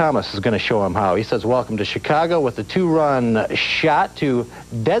Frank Thomas is going to show him how. He says, welcome to Chicago, with a 2-run shot to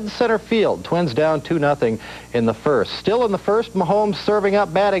dead center field. Twins down 2-0 in the first. Still in the first, Mahomes serving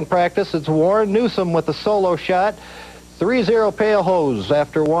up batting practice. It's Warren Newsom with a solo shot. 3-0 Pale Hose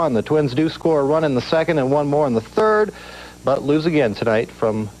after 1. The Twins do score a run in the second and 1 more in the third, but lose again tonight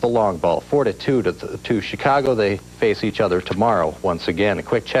from the long ball. 4-2 to Chicago. They face each other tomorrow once again. A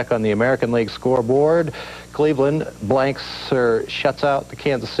quick check on the American League scoreboard. Cleveland shuts out the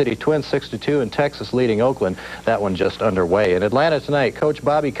Kansas City Twins 6-2, and Texas leading Oakland. That one just underway. In Atlanta tonight, Coach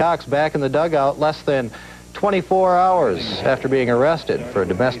Bobby Cox back in the dugout less than 24 hours after being arrested for a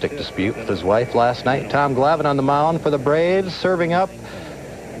domestic dispute with his wife last night. Tom Glavine on the mound for the Braves, serving up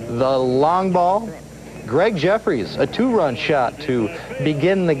the long ball. Greg Jeffries, a 2-run shot to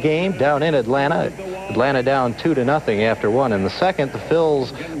begin the game down in Atlanta. Atlanta down 2-0 after 1 in the second. The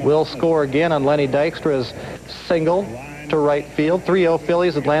Phils will score again on Lenny Dykstra's single to right field. 3-0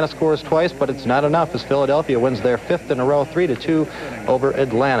 Phillies. Atlanta scores twice, but it's not enough as Philadelphia wins their 5th in a row, 3-2 over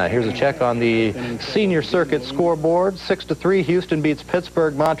Atlanta. Here's a check on the senior circuit scoreboard. 6-3, Houston beats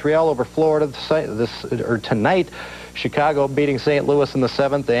Pittsburgh. Montreal over Florida tonight. Chicago beating St. Louis in the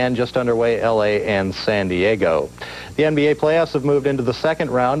 7th, and just underway L.A. and San Diego. The NBA playoffs have moved into the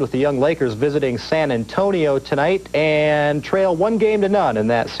second round, with the young Lakers visiting San Antonio tonight and trail 1-0 in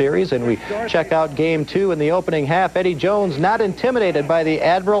that series. And we check out Game 2 in the opening half. Eddie Jones not intimidated by the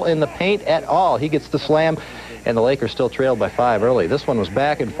Admiral in the paint at all. He gets the slam, and the Lakers still trailed by 5 early. This one was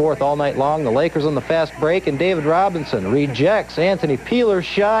back and forth all night long. The Lakers on the fast break, and David Robinson rejects Anthony Peeler's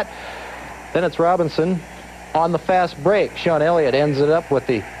shot. Then it's Robinson on the fast break. Sean Elliott ends it up with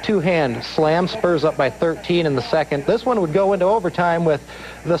the two-hand slam. Spurs up by 13 in the second. This one would go into overtime with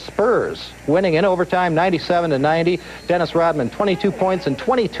the Spurs winning in overtime 97-90. Dennis Rodman 22 points and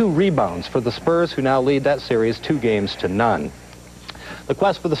 22 rebounds for the Spurs, who now lead that series 2-0. The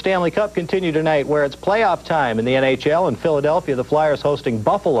quest for the Stanley Cup continued tonight, where it's playoff time in the NHL. In Philadelphia, the Flyers hosting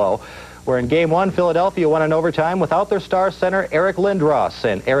Buffalo, where in Game 1, Philadelphia won in overtime without their star center, Eric Lindros.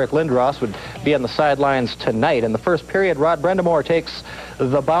 And Eric Lindros would be on the sidelines tonight. In the first period, Rod Brendamore takes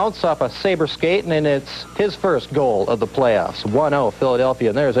the bounce off a saber skate, and it's his first goal of the playoffs. 1-0 Philadelphia.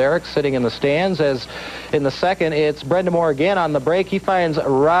 And there's Eric sitting in the stands. As in the second, it's Brendamore again on the break. He finds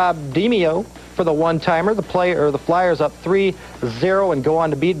Rob Demio for the one-timer. The Flyers up 3-0 and go on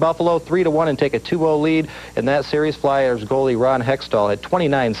to beat Buffalo 3-1 and take a 2-0 lead in that series. Flyers goalie Ron Hextall had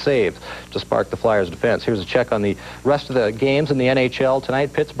 29 saves to spark the Flyers' defense. Here's a check on the rest of the games in the NHL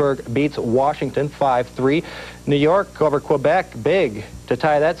tonight. Pittsburgh beats Washington 5-3. New York over Quebec, big to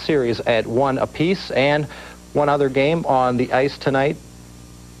tie that series at 1 apiece. And one other game on the ice tonight.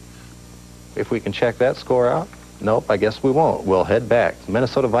 If we can check that score out. Nope, I guess we won't. We'll head back. The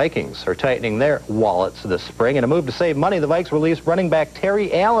Minnesota Vikings are tightening their wallets this spring. In a move to save money, the Vikes released running back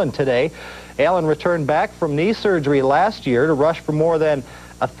Terry Allen today. Allen returned back from knee surgery last year to rush for more than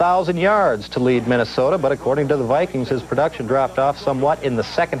 1,000 yards to lead Minnesota, but according to the Vikings, his production dropped off somewhat in the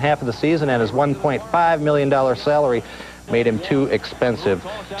second half of the season, and his $1.5 million salary made him too expensive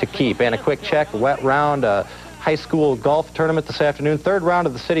to keep. And a quick check, wet round, high school golf tournament this afternoon. Third round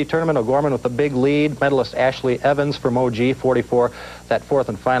of the city tournament. O'Gorman with a big lead. Medalist Ashley Evans from OG, 44. That fourth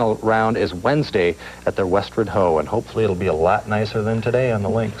and final round is Wednesday at their Westward Ho, and hopefully it'll be a lot nicer than today on the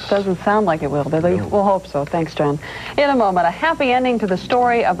links. Doesn't sound like it will, Billy. No. We'll hope so. Thanks, John. In a moment, a happy ending to the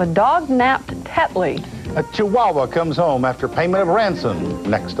story of a dog-napped Tetley. A Chihuahua comes home after payment of ransom.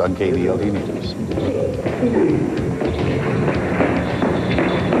 Next on KDLT News.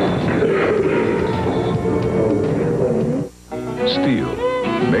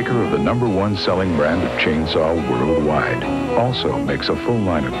 Stihl, maker of the #1 selling brand of chainsaw worldwide, also makes a full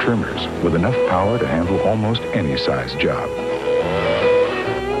line of trimmers with enough power to handle almost any size job.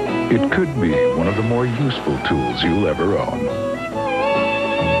 It could be one of the more useful tools you'll ever own.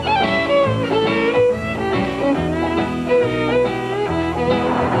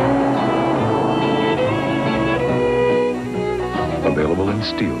 Available in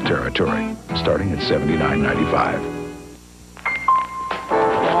Stihl territory, starting at $79.95.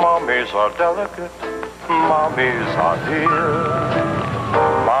 Mommies are delicate, mommies are dear.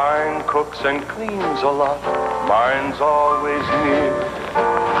 Mine cooks and cleans a lot, mine's always near.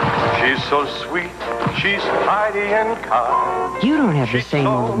 She's so sweet, she's tidy and kind. You don't have the same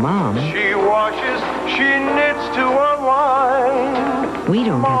old mom. She washes, she knits to unwind. We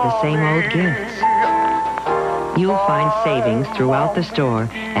don't have the same old gifts. You'll find savings throughout the store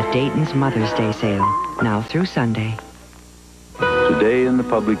at Dayton's Mother's Day sale, now through Sunday. Today in the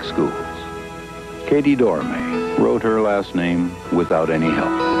public schools, Katie Dorme wrote her last name without any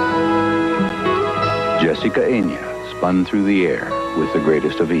help. Jessica Enya spun through the air with the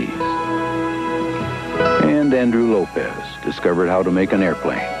greatest of ease. And Andrew Lopez discovered how to make an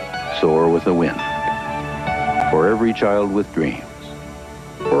airplane soar with the wind. For every child with dreams,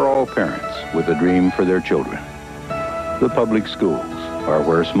 for all parents with a dream for their children, the public schools are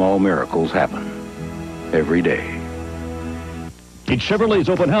where small miracles happen every day. It's Chevrolet's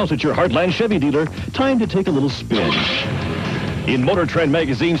open house at your Heartland Chevy dealer. Time to take a little spin. In Motor Trend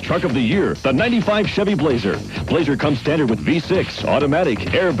Magazine's Truck of the Year, the 95 Chevy Blazer. Blazer comes standard with V6, automatic,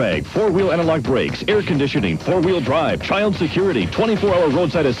 airbag, four-wheel analog brakes, air conditioning, four-wheel drive, child security, 24-hour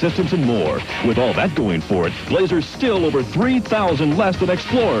roadside assistance, and more. With all that going for it, Blazer's still over $3,000 less than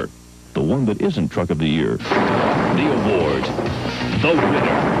Explorer. The one that isn't Truck of the Year. The award. The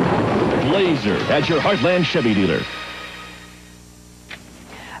winner. Blazer at your Heartland Chevy dealer.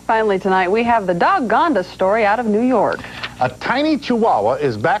 Finally tonight, we have the doggonda story out of New York. A tiny Chihuahua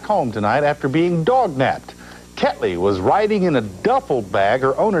is back home tonight after being dog-napped. Tetley was riding in a duffel bag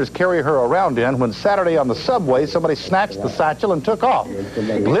her owners carry her around in when Saturday on the subway somebody snatched the satchel and took off.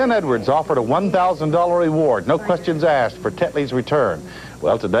 Glenn Edwards offered a $1,000 reward, no questions asked, for Tetley's return.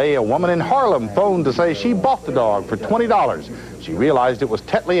 Well, today a woman in Harlem phoned to say she bought the dog for $20. She realized it was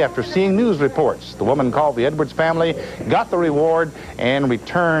Tetley after seeing news reports. The woman called the Edwards family, got the reward, and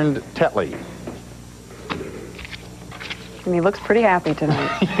returned Tetley. and he looks pretty happy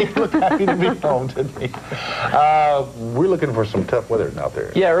tonight. He looked happy to be home, didn't he? We're looking for some tough weather out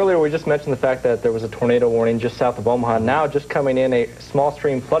there. Yeah, earlier we just mentioned the fact that there was a tornado warning just south of Omaha. Now just coming in a small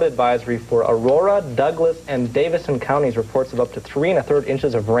stream flood advisory for Aurora, Douglas, and Davison counties. Reports of up to 3 1/3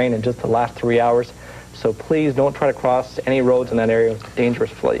 inches of rain in just the last 3 hours. So please don't try to cross any roads in that area. It's a dangerous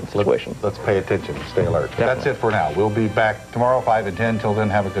flooding situation. Let's pay attention. Stay alert. Definitely. That's it for now. We'll be back tomorrow, 5 and 10. Till then,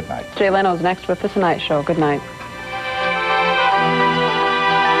 have a good night. Jay Leno's next with The Tonight Show. Good night.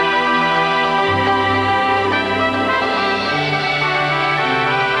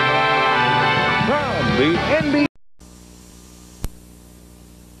 From the NBC.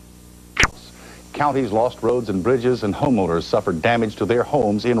 Counties lost roads and bridges, and homeowners suffered damage to their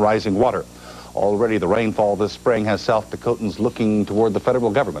homes in rising water. Already the rainfall this spring has South Dakotans looking toward the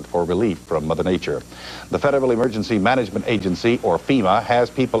federal government for relief from Mother Nature. The Federal Emergency Management Agency, or FEMA, has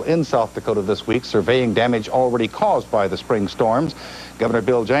people in South Dakota this week surveying damage already caused by the spring storms. Governor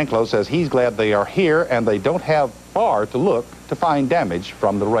Bill Janklow says he's glad they are here and they don't have far to look to find damage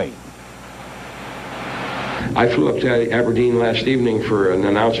from the rain. I flew up to Aberdeen last evening for an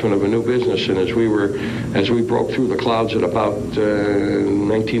announcement of a new business, and as we broke through the clouds at about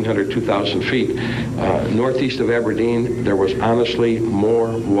 1,900, 2,000 feet, northeast of Aberdeen, there was honestly more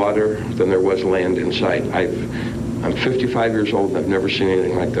water than there was land in sight. I'm 55 years old and I've never seen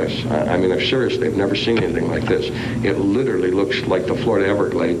anything like this. I mean, seriously, I've never seen anything like this. It literally looks like the Florida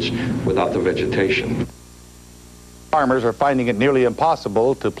Everglades without the vegetation. Farmers are finding it nearly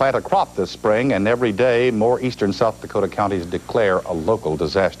impossible to plant a crop this spring, and every day more eastern South Dakota counties declare a local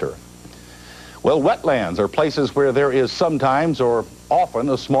disaster. Well, wetlands are places where there is sometimes or often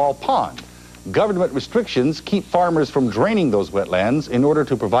a small pond. Government restrictions keep farmers from draining those wetlands in order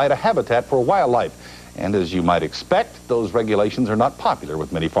to provide a habitat for wildlife. And as you might expect, those regulations are not popular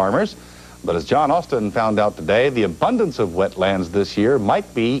with many farmers. But as John Austin found out today, the abundance of wetlands this year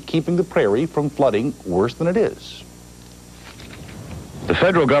might be keeping the prairie from flooding worse than it is. The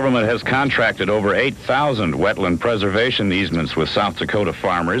federal government has contracted over 8,000 wetland preservation easements with South Dakota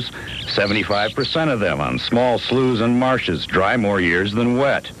farmers, 75% of them on small sloughs and marshes, dry more years than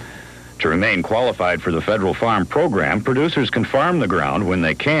wet. To remain qualified for the federal farm program, producers can farm the ground when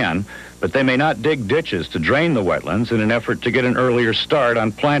they can, but they may not dig ditches to drain the wetlands in an effort to get an earlier start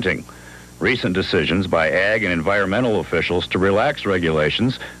on planting. Recent decisions by ag and environmental officials to relax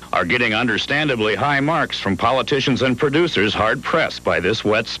regulations are getting understandably high marks from politicians and producers hard-pressed by this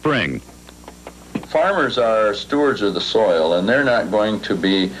wet spring. Farmers are stewards of the soil, and they're not going to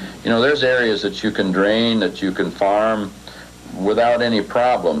be, there's areas that you can drain, that you can farm without any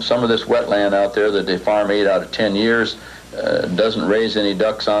problem. Some of this wetland out there that they farm 8 out of 10 years doesn't raise any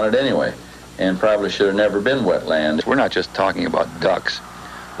ducks on it anyway, and probably should have never been wetland. We're not just talking about ducks.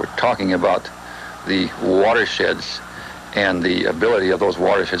 We're talking about the watersheds and the ability of those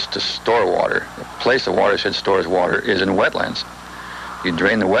watersheds to store water. The place a watershed stores water is in wetlands. You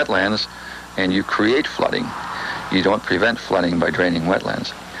drain the wetlands and you create flooding. You don't prevent flooding by draining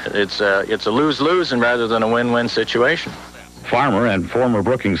wetlands. It's a lose-lose and rather than a win-win situation. Farmer and former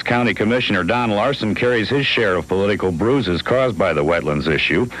Brookings County Commissioner Don Larson carries his share of political bruises caused by the wetlands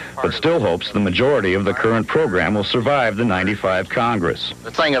issue, but still hopes the majority of the current program will survive the '95 Congress.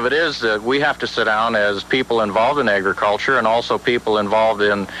 The thing of it is that we have to sit down as people involved in agriculture and also people involved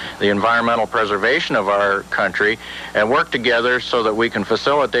in the environmental preservation of our country and work together so that we can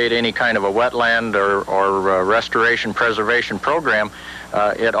facilitate any kind of a wetland or restoration preservation program.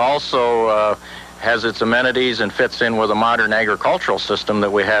 It also has its amenities and fits in with a modern agricultural system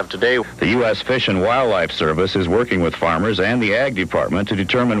that we have today. The U.S. Fish and Wildlife Service is working with farmers and the Ag Department to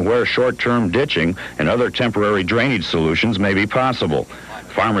determine where short-term ditching and other temporary drainage solutions may be possible.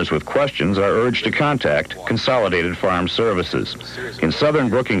 Farmers with questions are urged to contact Consolidated Farm Services. In southern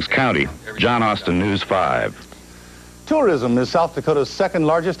Brookings County, John Austin, News 5. Tourism is South Dakota's second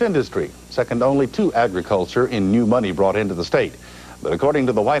largest industry, second only to agriculture in new money brought into the state. But according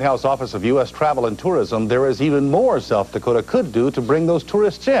to the White House Office of U.S. Travel and Tourism, there is even more South Dakota could do to bring those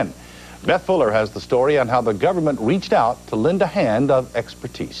tourists in. Beth Fuller has the story on how the government reached out to lend a hand of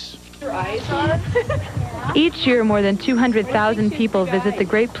expertise. Your eyes on? Each year, more than 200,000 people visit the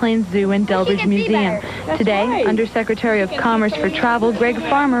Great Plains Zoo and Delbridge Museum. Today, Undersecretary of Commerce for Travel Greg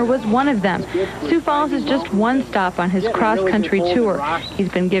Farmer was one of them. Sioux Falls is just one stop on his cross-country tour. He's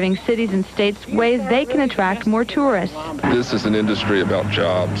been giving cities and states ways they can attract more tourists. This is an industry about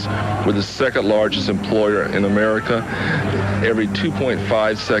jobs. We're the second largest employer in America. Every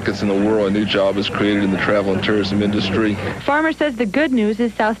 2.5 seconds in the world, a new job is created in the travel and tourism industry. Farmer says the good news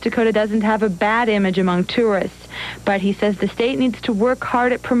is South Dakota doesn't have a bad image among tourists. But he says the state needs to work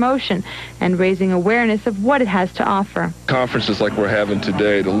hard at promotion and raising awareness of what it has to offer. Conferences like we're having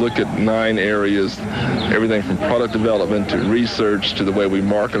today to look at 9 areas, everything from product development to research to the way we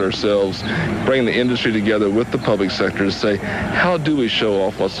market ourselves, bring the industry together with the public sector to say, how do we show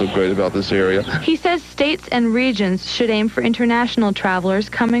off what's so great about this area? He says states and regions should aim for international travelers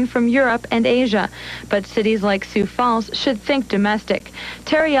coming from Europe and Asia, but cities like Sioux Falls should think domestic.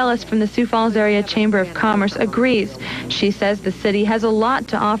 Terry Ellis from the Sioux Falls Area Chamber of Commerce agrees. She says the city has a lot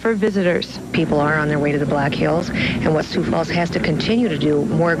to offer visitors. People are on their way to the Black Hills, and what Sioux Falls has to continue to do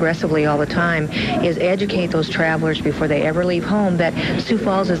more aggressively all the time is educate those travelers before they ever leave home that Sioux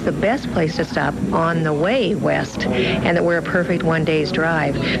Falls is the best place to stop on the way west, and that we're a perfect one-day's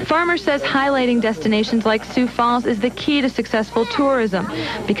drive. Farmer says highlighting destinations like Sioux Falls is the key to successful tourism,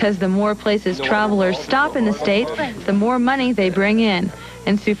 because the more places travelers stop in the state, the more money they bring in.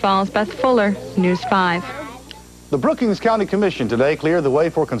 In Sioux Falls, Beth Fuller, News 5. The Brookings County Commission today cleared the way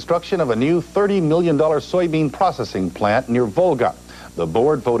for construction of a new $30 million soybean processing plant near Volga. The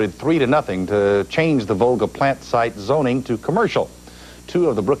board voted 3-0 to change the Volga plant site zoning to commercial. 2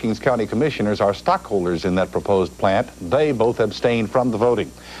 of the Brookings County Commissioners are stockholders in that proposed plant. They both abstained from the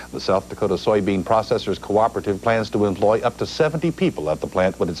voting. The South Dakota Soybean Processors Cooperative plans to employ up to 70 people at the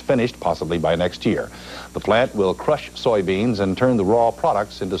plant when it's finished, possibly by next year. The plant will crush soybeans and turn the raw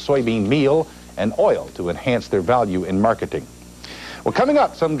products into soybean meal and oil to enhance their value in marketing. Well, coming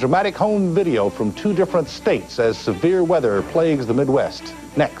up, some dramatic home video from 2 different states as severe weather plagues the Midwest.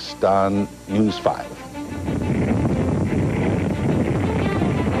 Next on News 5.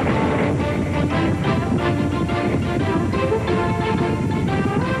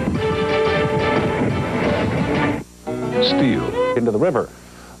 Steel into the river.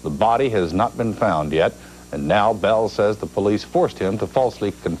 The body has not been found yet, and now Bell says the police forced him to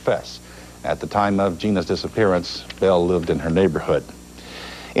falsely confess. At the time of Gina's disappearance, Bell lived in her neighborhood.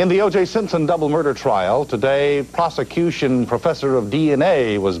 In the O.J. Simpson double murder trial, today, prosecution professor of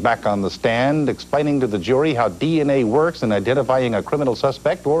DNA was back on the stand explaining to the jury how DNA works in identifying a criminal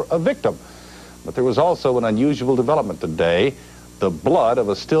suspect or a victim. But there was also an unusual development today, the blood of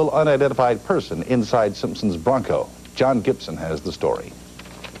a still unidentified person inside Simpson's Bronco. John Gibson has the story.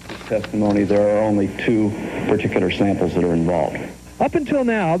 Testimony, there are only 2 particular samples that are involved. Up until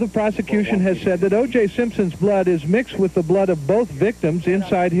now, the prosecution has said that O.J. Simpson's blood is mixed with the blood of both victims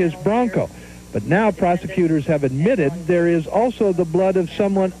inside his Bronco. But now prosecutors have admitted there is also the blood of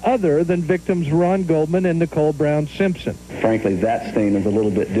someone other than victims Ron Goldman and Nicole Brown Simpson. Frankly, that stain is a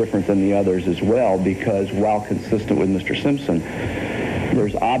little bit different than the others as well, because while consistent with Mr. Simpson,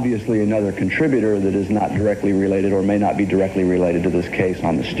 there's obviously another contributor that is not directly related or may not be directly related to this case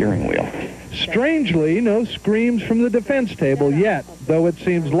on the steering wheel. Strangely, no screams from the defense table yet, though it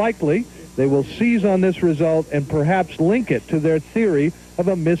seems likely they will seize on this result and perhaps link it to their theory of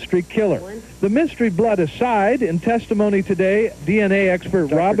a mystery killer. The mystery blood aside, in testimony today, DNA expert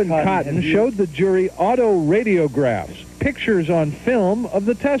Robin Cotton showed the jury auto-radiographs, pictures on film of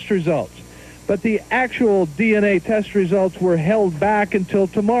the test results. But the actual DNA test results were held back until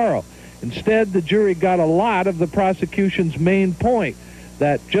tomorrow. Instead, the jury got a lot of the prosecution's main point,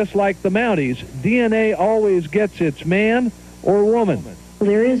 that just like the Mounties, DNA always gets its man or woman.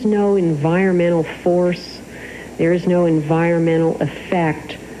 There is no environmental force, there is no environmental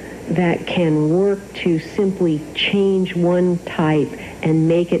effect that can work to simply change one type and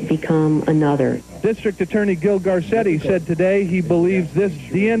make it become another. District Attorney Gil Garcetti said today he believes this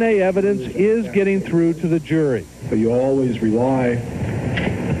DNA evidence is getting through to the jury. But you always rely,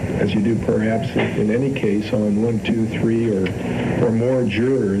 as you do perhaps in any case, on 1, 2, 3 or more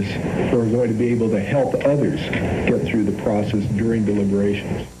jurors who are going to be able to help others get through the process during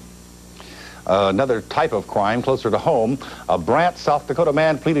deliberations. Another type of crime closer to home. A Brant, South Dakota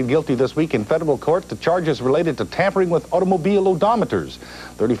man pleaded guilty this week in federal court to charges related to tampering with automobile odometers.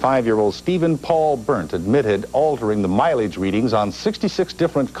 35-year-old Stephen Paul Burnt admitted altering the mileage readings on 66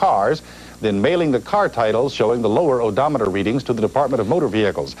 different cars, then mailing the car titles showing the lower odometer readings to the Department of Motor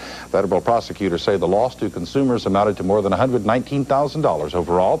Vehicles. Federal prosecutors say the loss to consumers amounted to more than $119,000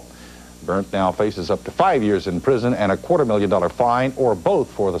 overall. Burnt now faces up to 5 years in prison and a $250,000 fine, or both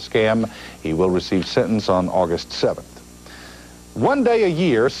for the scam. He will receive sentence on August 7th. One day a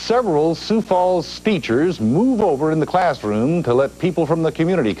year, several Sioux Falls teachers move over in the classroom to let people from the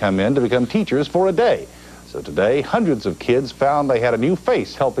community come in to become teachers for a day. So today, hundreds of kids found they had a new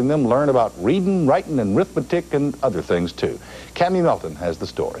face helping them learn about reading, writing, and arithmetic and other things too. Cammie Melton has the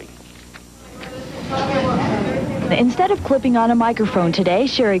story. Instead of clipping on a microphone today,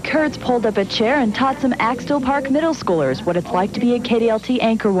 Sherry Kurtz pulled up a chair and taught some Axtell Park middle schoolers what it's like to be a KDLT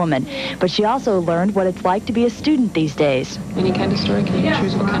anchor woman. But she also learned what it's like to be a student these days. Any kind of story? Can you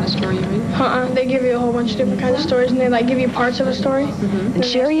choose what kind of story you read? They give you a whole bunch of different kinds of stories, and they give you parts of a story. And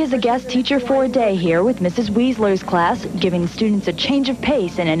Sherry is a guest teacher for a day here with Mrs. Weasler's class, giving students a change of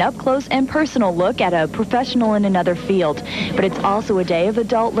pace and an up-close and personal look at a professional in another field. But it's also a day of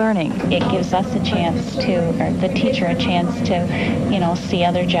adult learning. It gives us a chance to, or the teacher a chance to, see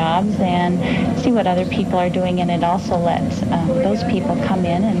other jobs and see what other people are doing, and it also lets those people come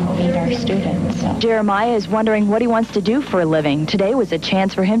in and meet our students. So. Jeremiah is wondering what he wants to do for a living. Today was a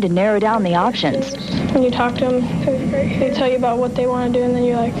chance for him to narrow down the options. When you talk to them, they tell you about what they want to do, and then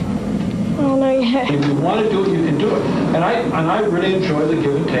you're like, I don't know yet. If you want to do it, you can do it. And I really enjoy the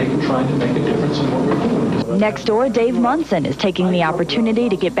give and take and trying to make a difference in what we're doing. Next door, Dave Munson is taking the opportunity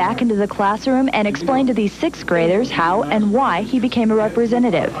to get back into the classroom and explain to these sixth graders how and why he became a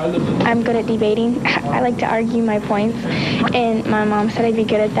representative. I'm good at debating. I like to argue my points, and my mom said I'd be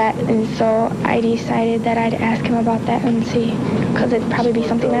good at that, and so I decided that I'd ask him about that and see, because it'd probably be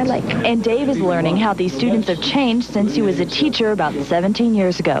something I'd like. And Dave is learning how these students have changed since he was a teacher about 17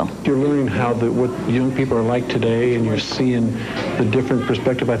 years ago. You're learning what young people are like today, and you're seeing the different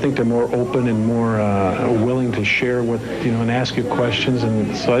perspective. I think they're more open and more willing to share what, and ask you questions,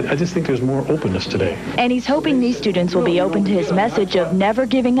 and so I just think there's more openness today. And he's hoping these students will be open to his message of never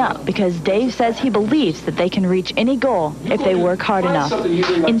giving up, because Dave says he believes that they can reach any goal if they work hard enough.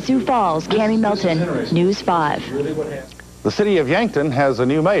 In Sioux Falls, Cammie Melton, News 5. The city of Yankton has a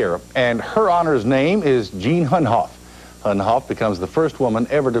new mayor, and her honor's name is Jean Hunhoff. Hunhoff becomes the first woman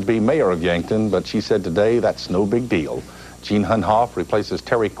ever to be mayor of Yankton, but she said today that's no big deal. Jean Hunhoff replaces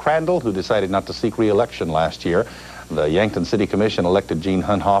Terry Crandall, who decided not to seek re-election last year. The Yankton City Commission elected Jean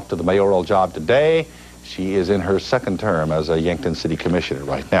Hunhoff to the mayoral job today. She is in her second term as a Yankton City Commissioner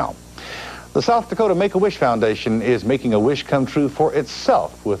right now. The South Dakota Make-A-Wish Foundation is making a wish come true for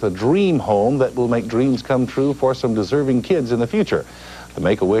itself with a dream home that will make dreams come true for some deserving kids in the future. The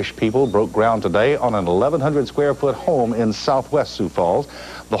Make-A-Wish people broke ground today on an 1,100 square foot home in southwest Sioux Falls.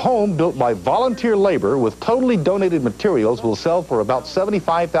 The home, built by volunteer labor with totally donated materials, will sell for about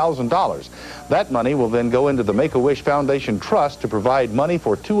 $75,000. That money will then go into the Make-A-Wish Foundation Trust to provide money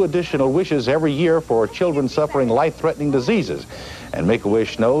for 2 additional wishes every year for children suffering life-threatening diseases. And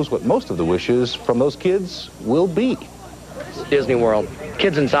Make-A-Wish knows what most of the wishes from those kids will be. Disney World.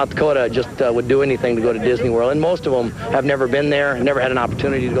 Kids in South Dakota just would do anything to go to Disney World, and most of them have never been there, never had an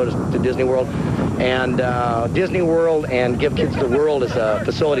opportunity to go to Disney World. And Disney World and Give Kids the World is a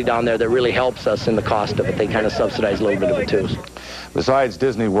facility down there that really helps us in the cost of it. They kind of subsidize a little bit of it too. Besides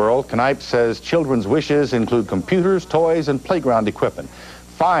Disney World, Knipe says children's wishes include computers, toys, and playground equipment.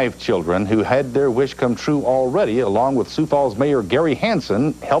 5 children who had their wish come true already, along with Sioux Falls Mayor Gary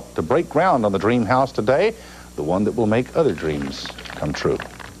Hansen, helped to break ground on the dream house today, the one that will make other dreams come true.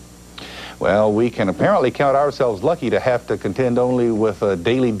 Well, we can apparently count ourselves lucky to have to contend only with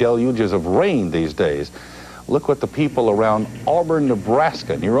daily deluges of rain these days. Look what the people around Auburn,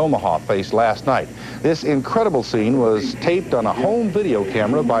 Nebraska, near Omaha, faced last night. This incredible scene was taped on a home video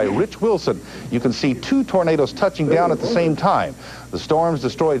camera by Rich Wilson. You can see 2 tornadoes touching down at the same time. The storms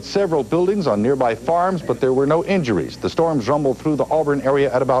destroyed several buildings on nearby farms, but there were no injuries. The storms rumbled through the Auburn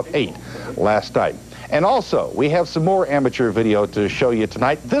area at about 8 last night. And also, we have some more amateur video to show you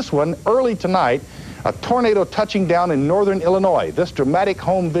tonight. This one, early tonight, a tornado touching down in northern Illinois. This dramatic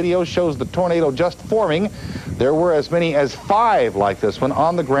home video shows the tornado just forming. There were as many as 5 like this one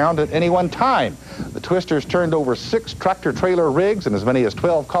on the ground at any one time. The twisters turned over 6 tractor-trailer rigs and as many as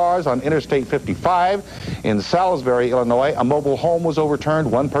 12 cars on Interstate 55. In Salisbury, Illinois, a mobile home was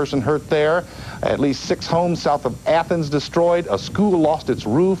overturned. 1 person hurt there. At least 6 homes south of Athens destroyed. A school lost its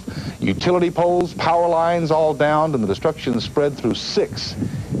roof. Utility poles, power lines all downed, and the destruction spread through 6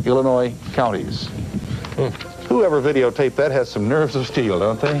 Illinois counties. Whoever videotaped that has some nerves of steel,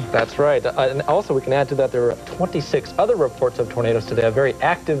 don't they? That's right. And also, we can add to that there were 26 other reports of tornadoes today. A very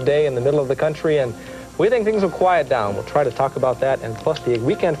active day in the middle of the country, and we think things will quiet down. We'll try to talk about that and plus the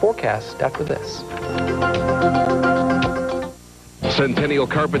weekend forecast after this. Centennial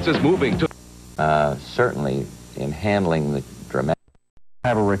Carpets is moving to... Certainly, in handling the dramatic...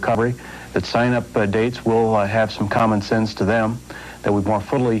 Have a recovery, that sign-up dates will have some common sense to them, that we more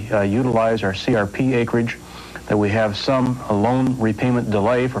fully utilize our CRP acreage, that we have some loan repayment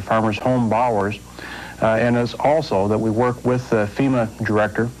delay for farmers' home borrowers, and as also that we work with the FEMA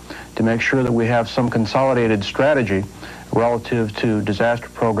director to make sure that we have some consolidated strategy relative to disaster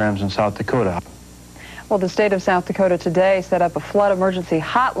programs in South Dakota. Well, the state of South Dakota today set up a flood emergency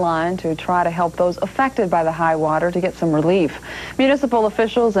hotline to try to help those affected by the high water to get some relief. Municipal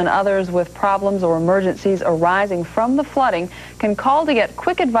officials and others with problems or emergencies arising from the flooding can call to get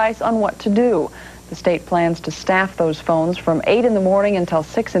quick advice on what to do. The state plans to staff those phones from 8 in the morning until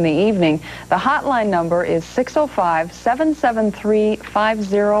 6 in the evening. The hotline number is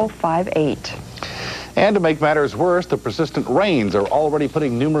 605-773-5058. And to make matters worse, the persistent rains are already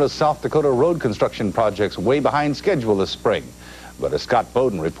putting numerous South Dakota road construction projects way behind schedule this spring. But as Scott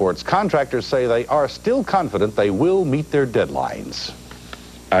Bowden reports, contractors say they are still confident they will meet their deadlines.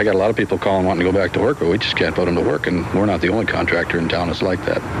 I got a lot of people calling wanting to go back to work, but we just can't put them to work, and we're not the only contractor in town that's like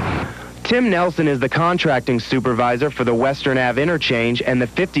that. Tim Nelson is the contracting supervisor for the Western Ave interchange and the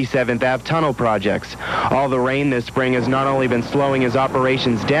 57th Ave tunnel projects. All the rain this spring has not only been slowing his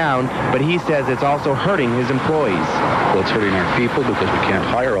operations down, but he says it's also hurting his employees. Well, it's hurting our people because we can't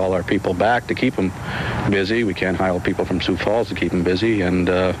hire all our people back to keep them busy. We can't hire people from Sioux Falls to keep them busy, and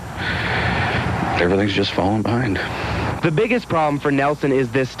everything's just falling behind. The biggest problem for Nelson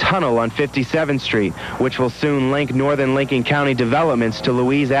is this tunnel on 57th Street, which will soon link northern Lincoln County developments to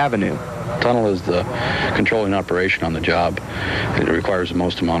Louise Avenue. Tunnel is the controlling operation on the job. It requires the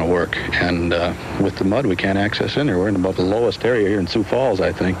most amount of work, and with the mud we can't access in there. We're in about the lowest area here in Sioux Falls,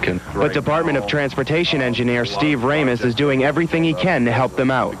 I think. But Department of Transportation engineer Steve Ramus is doing everything he can to help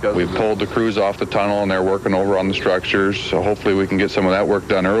them out. We've pulled the crews off the tunnel and they're working over on the structures, so hopefully we can get some of that work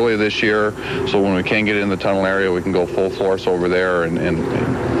done early this year, so when we can get in the tunnel area we can go full force over there and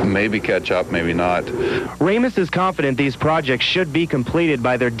maybe catch up, maybe not. Ramus is confident these projects should be completed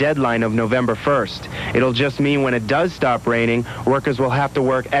by their deadline of November 1st. It'll just mean when it does stop raining, workers will have to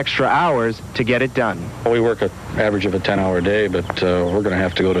work extra hours to get it done. We work an average of a 10-hour day, but we're going to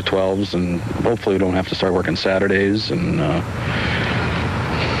have to go to 12s, and hopefully we don't have to start working Saturdays, and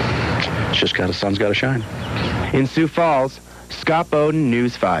it's just the sun's got to shine. In Sioux Falls, Scott Bowden,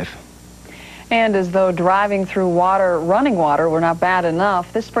 News 5. And as though driving through water, running water, were not bad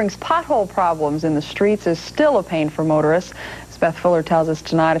enough, this spring's pothole problems in the streets is still a pain for motorists. As Beth Fuller tells us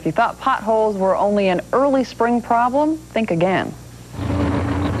tonight, if you thought potholes were only an early spring problem, think again.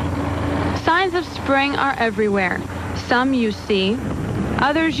 Signs of spring are everywhere. Some you see,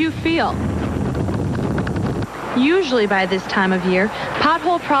 others you feel. Usually by this time of year,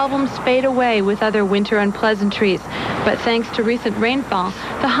 pothole problems fade away with other winter unpleasantries. But thanks to recent rainfall,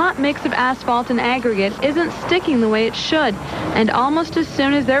 the hot mix of asphalt and aggregate isn't sticking the way it should. And almost as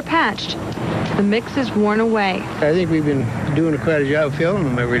soon as they're patched, the mix is worn away. I think we've been doing quite a job filling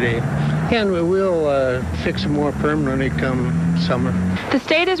them every day. And we will fix them more permanently come summer. The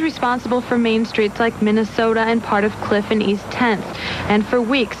state is responsible for main streets like Minnesota and part of Cliff and East 10th. And for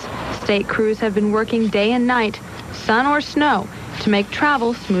weeks, state crews have been working day and night, sun or snow, to make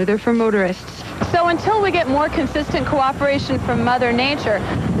travel smoother for motorists. So until we get more consistent cooperation from Mother Nature,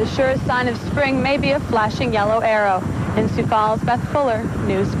 the surest sign of spring may be a flashing yellow arrow. In Sioux Falls, Beth Fuller,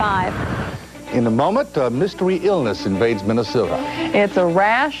 News 5. In a moment, a mystery illness invades Minnesota. It's a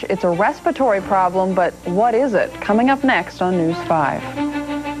rash, it's a respiratory problem, but what is it? Coming up next on News 5.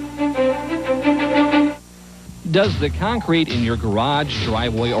 Does the concrete in your garage,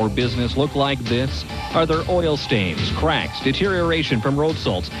 driveway, or business look like this? Are there oil stains, cracks, deterioration from road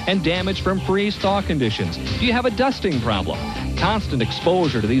salts, and damage from freeze-thaw conditions? Do you have a dusting problem? Constant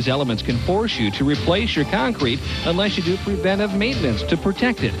exposure to these elements can force you to replace your concrete unless you do preventive maintenance to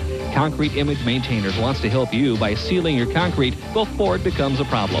protect it. Concrete Image Maintainers wants to help you by sealing your concrete before it becomes a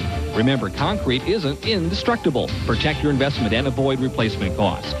problem. Remember, concrete isn't indestructible. Protect your investment and avoid replacement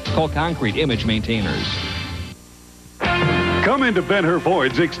costs. Call Concrete Image Maintainers. Come into Ben-Hur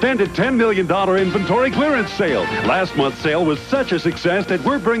Ford's extended $10 million inventory clearance sale. Last month's sale was such a success that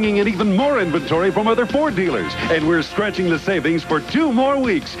we're bringing in even more inventory from other Ford dealers. And we're stretching the savings for 2 more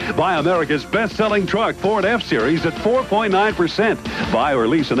weeks. Buy America's best-selling truck, Ford F-Series, at 4.9%. Buy or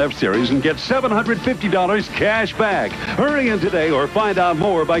lease an F-Series and get $750 cash back. Hurry in today or find out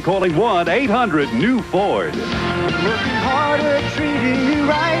more by calling 1-800-NEW-FORD. Working harder, treating you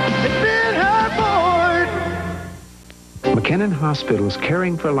right, it's Ben-Hur Ford. McKinnon Hospital's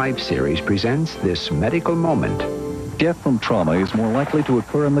Caring for Life series presents this medical moment. Death from trauma is more likely to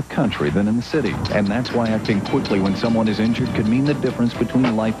occur in the country than in the city, and that's why acting quickly when someone is injured could mean the difference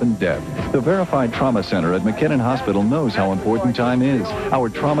between life and death. The Verified Trauma Center at McKinnon Hospital knows how important time is. Our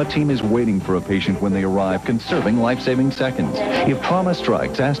trauma team is waiting for a patient when they arrive, conserving life-saving seconds. If trauma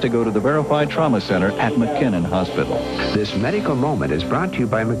strikes, ask to go to the Verified Trauma Center at McKinnon Hospital. This medical moment is brought to you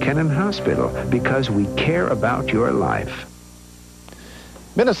by McKinnon Hospital because we care about your life.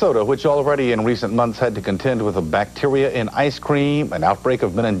 Minnesota, which already in recent months had to contend with a bacteria in ice cream, an outbreak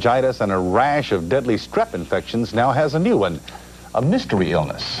of meningitis, and a rash of deadly strep infections, now has a new one, a mystery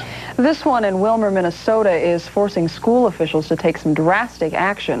illness. This one in Wilmer, Minnesota is forcing school officials to take some drastic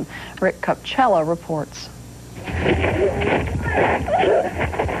action. Rick Capcella reports.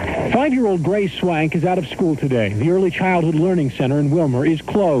 5-year-old Grace Swank is out of school today. The Early Childhood Learning Center in Wilmer is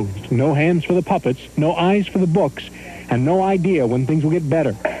closed. No hands for the puppets, no eyes for the books, and no idea when things will get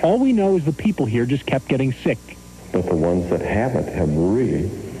better. All we know is the people here just kept getting sick. But the ones that haven't have really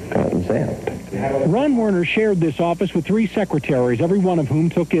gotten zapped. Ron Werner shared this office with 3 secretaries, every one of whom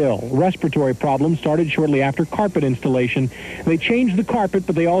took ill. Respiratory problems started shortly after carpet installation. They changed the carpet,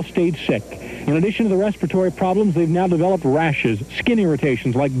 but they all stayed sick. In addition to the respiratory problems, they've now developed rashes, skin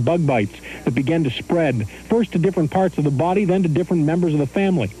irritations like bug bites that began to spread, first to different parts of the body, then to different members of the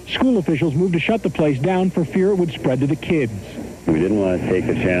family. School officials moved to shut the place down for fear it would spread to the kids. We didn't want to take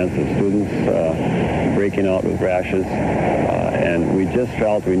the chance of students breaking out with rashes, and we just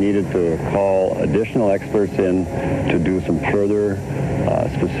felt we needed to call additional experts in to do some further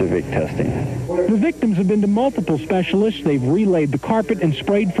specific testing. The victims have been to multiple specialists. They've relayed the carpet and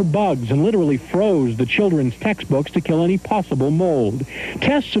sprayed for bugs and literally froze the children's textbooks to kill any possible mold.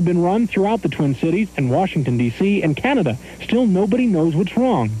 Tests have been run throughout the Twin Cities and Washington, D.C. and Canada. Still nobody knows what's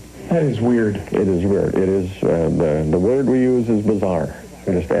wrong. That is weird. It is weird. It is, the word we use is bizarre.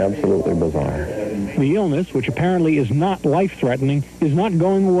 Just absolutely bizarre. The illness, which apparently is not life-threatening, is not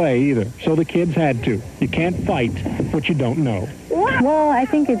going away either, so the kids had to. You can't fight what you don't know. Well, I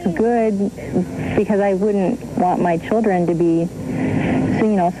think it's good because I wouldn't want my children to be,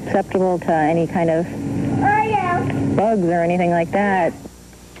 susceptible to any kind of bugs or anything like that.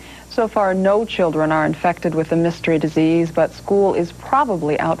 So far, no children are infected with the mystery disease, but school is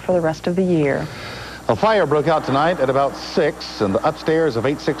probably out for the rest of the year. A fire broke out tonight at about 6 in the upstairs of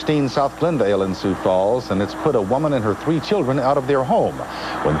 816 South Glendale in Sioux Falls, and it's put a woman and her 3 children out of their home.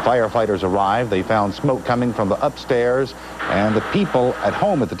 When firefighters arrived, they found smoke coming from the upstairs and the people at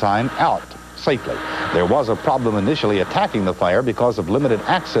home at the time out safely. There was a problem initially attacking the fire because of limited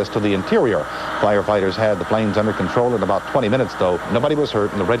access to the interior. Firefighters had the flames under control in about 20 minutes, though. Nobody was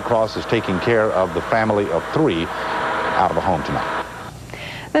hurt, and the Red Cross is taking care of the family of 3 out of a home tonight.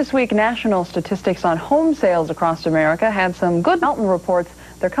 This week, national statistics on home sales across America had some good. Mountain reports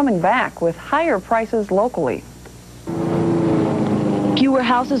they're coming back with higher prices locally. Fewer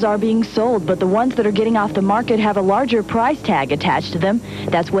houses are being sold, but the ones that are getting off the market have a larger price tag attached to them.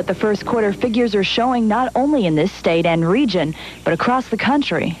 That's what the first quarter figures are showing, not only in this state and region, but across the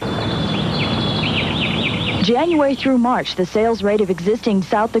country. January through March, the sales rate of existing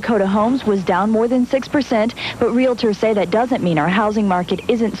South Dakota homes was down more than 6%, but realtors say that doesn't mean our housing market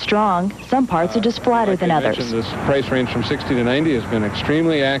isn't strong. Some parts are just flatter than others. This price range from 60 to 90 has been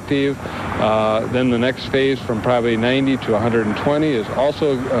extremely active. Then the next phase from probably 90 to 120 is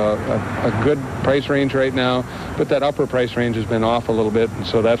also a good price range right now, but that upper price range has been off a little bit, and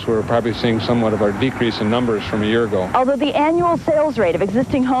so that's where we're probably seeing somewhat of our decrease in numbers from a year ago. Although the annual sales rate of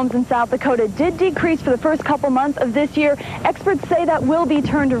existing homes in South Dakota did decrease for the first couple months of this year, experts say that will be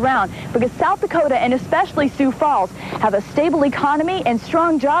turned around because South Dakota and especially Sioux Falls have a stable economy and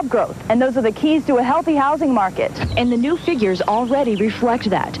strong job growth, and those are the keys to a healthy housing market. And the new figures already reflect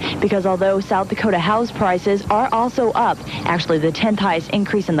that, because although South Dakota house prices are also up, actually the 10th highest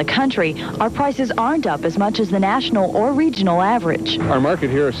increase in the country, our prices aren't up as much as the national or regional average. Our market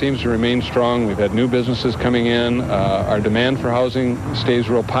here seems to remain strong. We've had new businesses coming in. Our demand for housing stays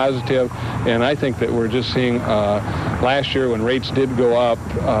real positive, and I think that we're just seeing last year when rates did go up,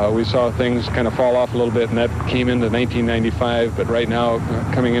 we saw things kind of fall off a little bit, and that came into 1995, but right now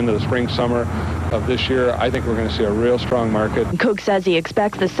coming into the spring, summer of this year, I think we're going to see a real strong market. Cook says he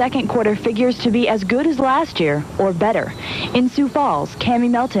expects the second quarter figures to be as good as last year or better. In Sioux Falls, Cammie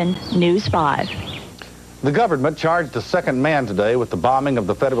Melton, News 5. The government charged a second man today with the bombing of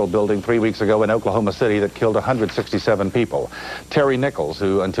the federal building 3 weeks ago in Oklahoma City that killed 167 people. Terry Nichols,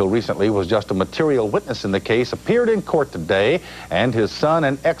 who until recently was just a material witness in the case, appeared in court today, and his son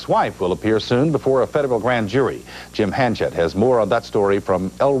and ex-wife will appear soon before a federal grand jury. Jim Hanchett has more on that story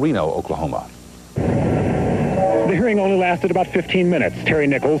from El Reno, Oklahoma. The hearing only lasted about 15 minutes. Terry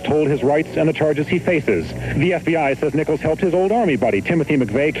Nichols told his rights and the charges he faces. The FBI says Nichols helped his old Army buddy, Timothy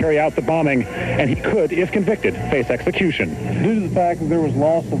McVeigh, carry out the bombing, and he could, if convicted, face execution. Due to the fact that there was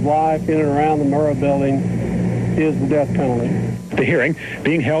loss of life in and around the Murrah building, is the death penalty. The hearing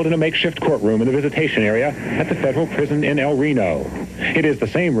being held in a makeshift courtroom in the visitation area at the federal prison in El Reno. It is the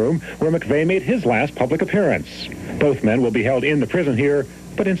same room where McVeigh made his last public appearance. Both men will be held in the prison here,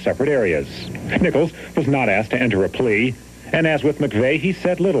 but in separate areas. Nichols was not asked to enter a plea. And as with McVeigh, he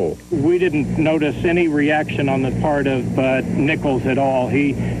said little. We didn't notice any reaction on the part of Nichols at all.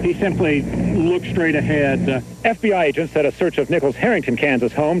 He simply looked straight ahead. FBI agents said a search of Nichols' Harrington,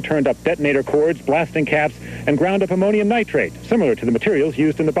 Kansas home turned up detonator cords, blasting caps, and ground up ammonium nitrate, similar to the materials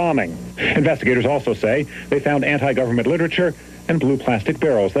used in the bombing. Investigators also say they found anti-government literature and blue plastic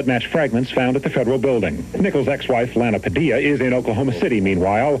barrels that match fragments found at the federal building. Nichols' ex-wife, Lana Padilla, is in Oklahoma City,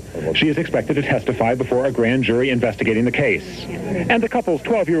 meanwhile. She is expected to testify before a grand jury investigating the case. And the couple's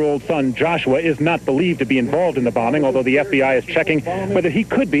 12-year-old son, Joshua, is not believed to be involved in the bombing, although the FBI is checking whether he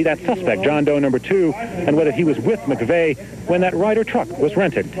could be that suspect, John Doe number 2, and whether he was with McVeigh when that Ryder truck was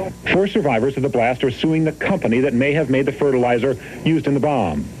rented. 4 survivors of the blast are suing the company that may have made the fertilizer used in the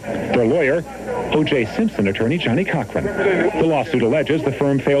bomb. Their lawyer, O.J. Simpson attorney Johnny Cochran. The lawsuit alleges the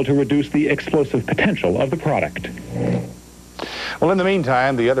firm failed to reduce the explosive potential of the product. Well, in the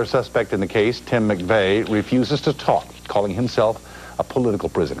meantime, the other suspect in the case, Tim McVeigh, refuses to talk, calling himself a political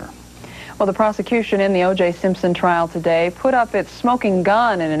prisoner. Well, the prosecution in the O.J. Simpson trial today put up its smoking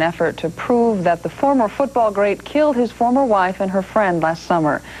gun in an effort to prove that the former football great killed his former wife and her friend last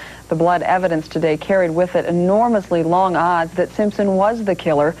summer. The blood evidence today carried with it enormously long odds that Simpson was the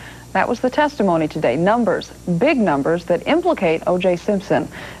killer. That was the testimony today. Numbers, big numbers, that implicate O.J. Simpson.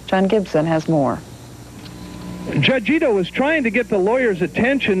 John Gibson has more. Judge Ito was trying to get the lawyer's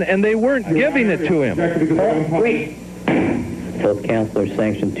attention, and they weren't giving it to him. Both counselors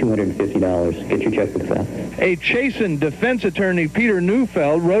sanctioned $250. Get your checkbook fast. A chastened defense attorney, Peter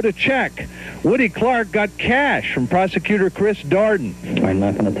Neufeld, wrote a check. Woody Clark got cash from prosecutor Chris Darden. I'm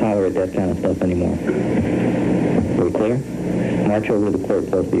not going to tolerate that kind of stuff anymore. Are we clear? March over to the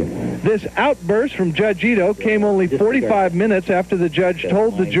court, both of you. This outburst from Judge Ito came only 45 minutes after the judge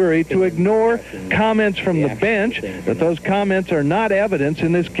told the jury to ignore comments from the bench, that those comments are not evidence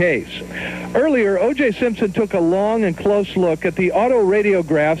in this case. Earlier, O.J. Simpson took a long and close look at the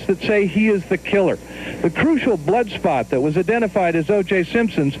autoradiographs that say he is the killer. The crucial blood spot that was identified as O.J.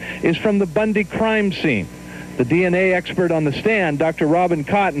 Simpson's is from the Bundy crime scene. The DNA expert on the stand, Dr. Robin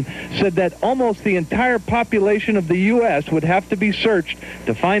Cotton, said that almost the entire population of the U.S. would have to be searched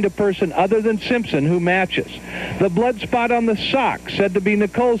to find a person other than Simpson who matches. The blood spot on the sock, said to be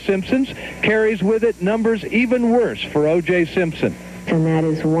Nicole Simpson's, carries with it numbers even worse for O.J. Simpson. And that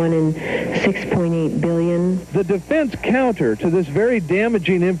is 1 in 6.8 billion. The defense counter to this very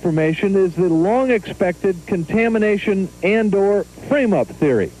damaging information is the long-expected contamination and/or frame-up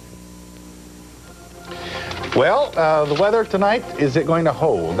theory. Well, the weather tonight, is it going to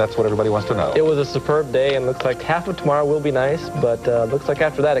hold? That's what everybody wants to know. It was a superb day, and looks like half of tomorrow will be nice, but looks like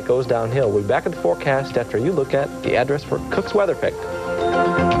after that it goes downhill. We'll be back at the forecast after you look at the address for Cook's Weather Pick.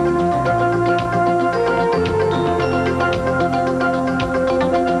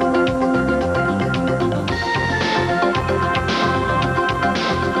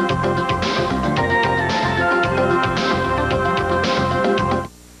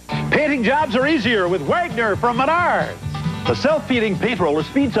 Jobs are easier with Wagner from Menards. The self-feeding paint roller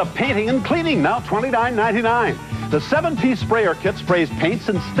speeds up painting and cleaning, now $29.99. The 7-piece sprayer kit sprays paints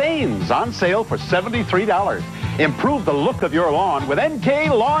and stains, on sale for $73. Improve the look of your lawn with NK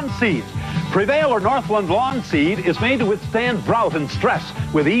Lawn Seed. Prevail or Northland Lawn Seed is made to withstand drought and stress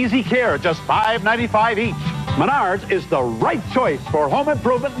with easy care, just $5.95 each. Menards is the right choice for home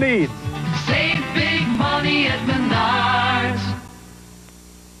improvement needs. Save big money at Menards.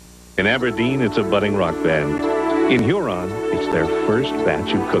 In Aberdeen, it's a budding rock band. In Huron, it's their first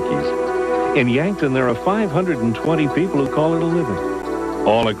batch of cookies. In Yankton, there are 520 people who call it a living.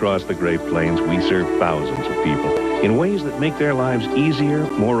 All across the Great Plains, we serve thousands of people in ways that make their lives easier,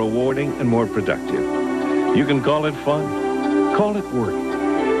 more rewarding, and more productive. You can call it fun, call it work,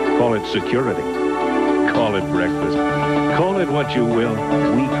 call it security, call it breakfast, call it what you will.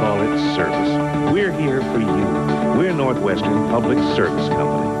 We call it service. We're here for you. We're Northwestern Public Service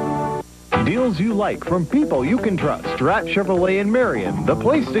Company. Deals you like from people you can trust. Rapp Chevrolet in Marion, the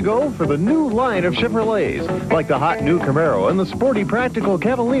place to go for the new line of Chevrolets, like the hot new Camaro and the sporty practical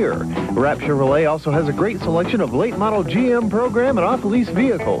Cavalier. Rapp Chevrolet also has a great selection of late model GM program and off-lease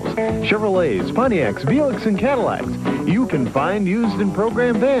vehicles. Chevrolets, Pontiacs, Buicks, and Cadillacs. You can find used and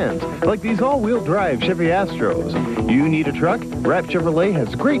program vans, like these all-wheel drive Chevy Astros. You need a truck? Rapp Chevrolet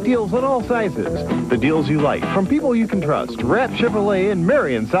has great deals on all sizes. The deals you like from people you can trust. Rapp Chevrolet in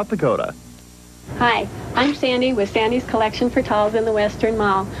Marion, South Dakota. Hi, I'm Sandy with Sandy's Collection for Towels in the Western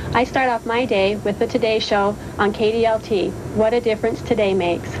Mall. I start off my day with the Today Show on KDLT. What a difference today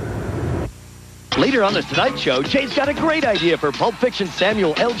makes. Later on the Tonight Show, Jay's got a great idea for Pulp Fiction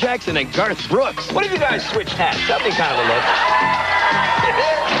Samuel L. Jackson and Garth Brooks. What if you guys switched hats? That'd be kind of a look.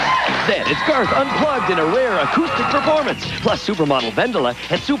 Then it's Garth Unplugged in a rare acoustic performance, plus Supermodel Vendela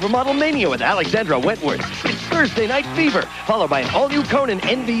and Supermodel Mania with Alexandra Wentworth. It's Thursday Night Fever, followed by an all-new Conan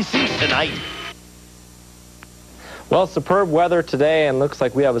NBC tonight. Well, superb weather today, and looks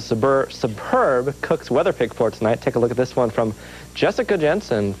like we have a superb Cook's weather pick for tonight. Take a look at this one from Jessica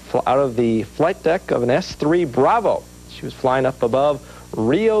Jensen out of the flight deck of an S3 Bravo. She was flying up above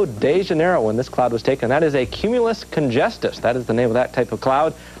Rio de Janeiro when this cloud was taken. That is a cumulus congestus. That is the name of that type of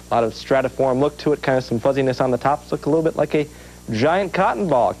cloud. A lot of stratiform look to it, kind of some fuzziness on the tops. Look a little bit like a giant cotton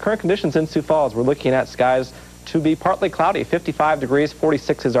ball. Current conditions in Sioux Falls, we're looking at skies to be partly cloudy. 55 degrees,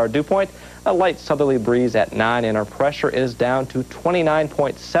 46 is our dew point. A light southerly breeze at 9, and our pressure is down to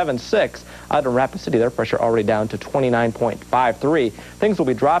 29.76. Out in Rapid City, their pressure already down to 29.53. Things will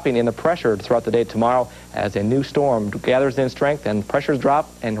be dropping in the pressure throughout the day tomorrow as a new storm gathers in strength and pressures drop,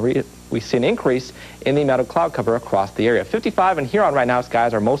 and we see an increase in the amount of cloud cover across the area. 55 in Huron right now,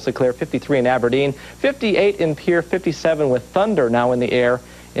 skies are mostly clear. 53 in Aberdeen, 58 in Pierre, 57 with thunder now in the air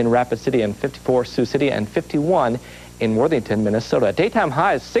in Rapid City, and 54 Sioux City, and 51 in Worthington, Minnesota. Daytime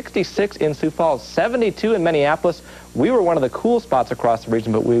highs 66 in Sioux Falls, 72 in Minneapolis. We were one of the cool spots across the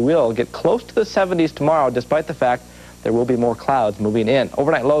region, but we will get close to the 70s tomorrow, despite the fact there will be more clouds moving in.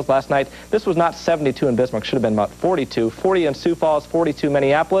 Overnight lows last night, this was not 72 in Bismarck, should have been about 42. 40 in Sioux Falls, 42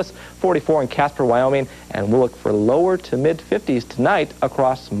 Minneapolis, 44 in Casper, Wyoming, and we'll look for lower to mid-50s tonight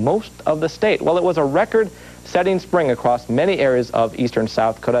across most of the state. Well, it was a record-setting spring across many areas of eastern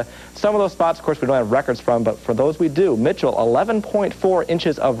South Dakota. Some of those spots, of course, we don't have records from, but for those we do, Mitchell, 11.4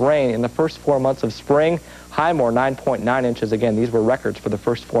 inches of rain in the first 4 months of spring. Highmore, 9.9 inches. Again, these were records for the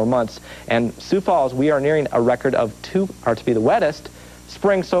first 4 months. And Sioux Falls, we are nearing a record of to be the wettest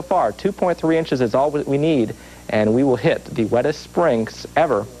spring so far. 2.3 inches is all we need, and we will hit the wettest springs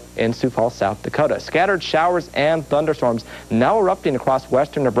ever in Sioux Falls, South Dakota. Scattered showers and thunderstorms now erupting across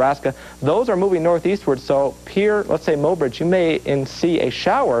western Nebraska. Those are moving northeastward, so Pierre, let's say Mobridge, you may see a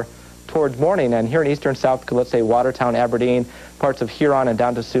shower towards morning, and here in eastern South Dakota, let's say Watertown, Aberdeen, parts of Huron and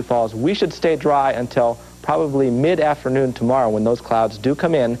down to Sioux Falls, we should stay dry until probably mid-afternoon tomorrow when those clouds do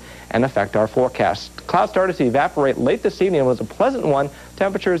come in and affect our forecast. Clouds started to evaporate late this evening. It was a pleasant one.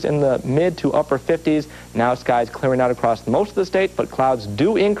 Temperatures in the mid to upper 50s. Now skies clearing out across most of the state, but clouds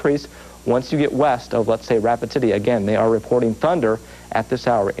do increase once you get west of, let's say, Rapid City. Again, they are reporting thunder at this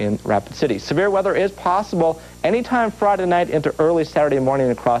hour in Rapid City. Severe weather is possible anytime Friday night into early Saturday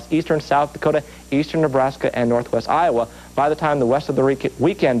morning across eastern South Dakota, eastern Nebraska, and northwest Iowa. By the time the rest of the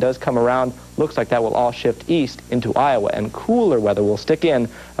weekend does come around, looks like that will all shift east into Iowa, and cooler weather will stick in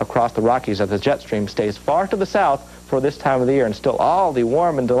across the Rockies as the jet stream stays far to the south for this time of the year, and still all the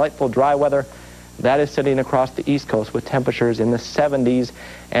warm and delightful dry weather that is sitting across the East Coast with temperatures in the 70s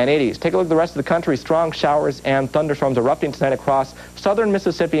and 80s. Take a look at the rest of the country. Strong showers and thunderstorms erupting tonight across southern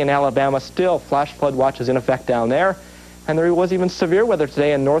Mississippi and Alabama. Still flash flood watches in effect down there. And there was even severe weather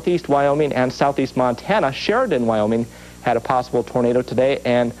today in northeast Wyoming and southeast Montana. Sheridan, Wyoming, had a possible tornado today,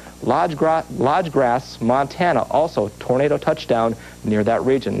 and Lodge Grass, Montana, also tornado touchdown near that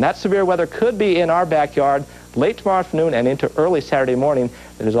region. That severe weather could be in our backyard late tomorrow afternoon and into early Saturday morning.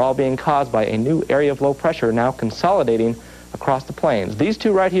 It is all being caused by a new area of low pressure now consolidating across the plains. These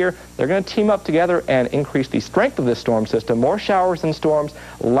two right here, they're going to team up together and increase the strength of this storm system. More showers and storms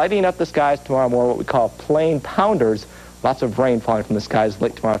lighting up the skies tomorrow, more what we call plain pounders. Lots of rain falling from the skies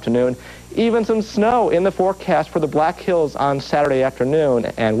late tomorrow afternoon. Even some snow in the forecast for the Black Hills on Saturday afternoon,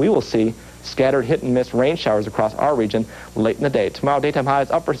 and we will see scattered hit-and-miss rain showers across our region late in the day. Tomorrow, daytime highs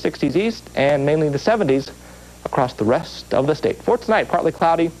upper 60s east and mainly the 70s across the rest of the state. For tonight, partly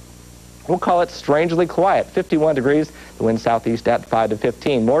cloudy. We'll call it strangely quiet. 51 degrees, the wind southeast at 5 to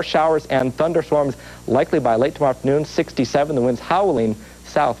 15. More showers and thunderstorms likely by late tomorrow afternoon. 67, the winds howling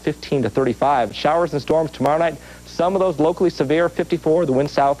south 15 to 35. Showers and storms tomorrow night. Some of those locally severe. 54, the wind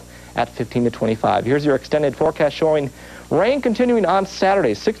south at 15 to 25. Here's your extended forecast showing rain continuing on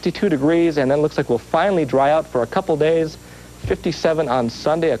Saturday, 62 degrees, and then looks like we'll finally dry out for a couple days. 57 on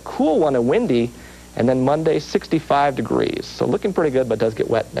Sunday, a cool one and windy, and then Monday, 65 degrees. So looking pretty good, but does get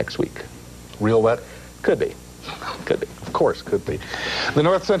wet next week. Real wet? Could be. Could be. Of course, could be. The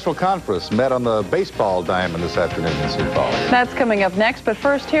North Central Conference met on the baseball diamond this afternoon in Sioux Falls. That's coming up next, but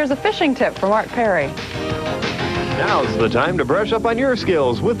first, here's a fishing tip from Art Perry. Now's the time to brush up on your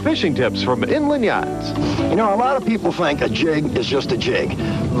skills with fishing tips from Inland Yachts. You know, a lot of people think a jig is just a jig,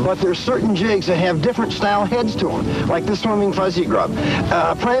 but there's certain jigs that have different style heads to them, like the swimming fuzzy grub.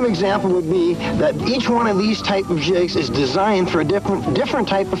 A prime example would be that each one of these type of jigs is designed for a different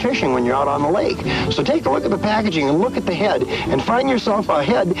type of fishing when you're out on the lake. So take a look at the packaging and look at the head and find yourself a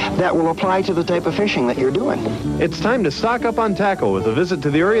head that will apply to the type of fishing that you're doing. It's time to stock up on tackle with a visit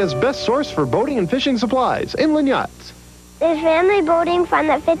to the area's best source for boating and fishing supplies, Inland Yachts. There's family boating fun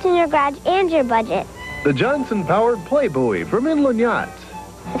that fits in your garage and your budget. The Johnson-powered Play Buoy from Inland Yachts.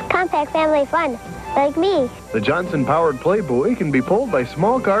 It's compact family fun, like me. The Johnson-powered Play Buoy can be pulled by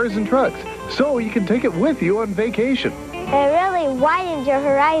small cars and trucks, so you can take it with you on vacation. It really widens your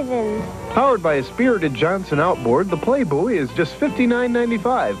horizons. Powered by a spirited Johnson outboard, the Play Buoy is just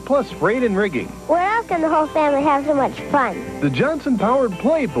 $59.95, plus freight and rigging. Where else can the whole family have so much fun? The Johnson-powered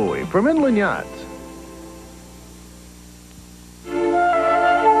Play Buoy from Inland Yachts.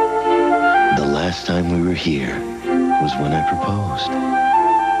 The last time we were here was when I proposed.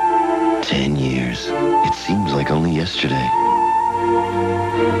 10 years. It seems like only yesterday.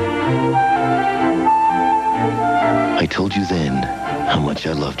 I told you then how much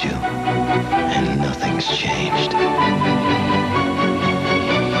I loved you, and nothing's changed.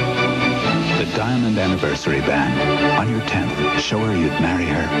 The Diamond Anniversary Band. On your 10th, show her you'd marry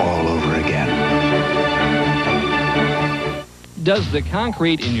her all over again. Does the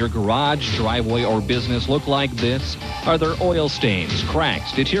concrete in your garage, driveway, or business look like this? Are there oil stains,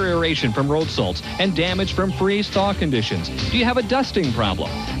 cracks, deterioration from road salts, and damage from freeze-thaw conditions? Do you have a dusting problem?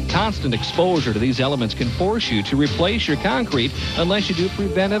 Constant exposure to these elements can force you to replace your concrete unless you do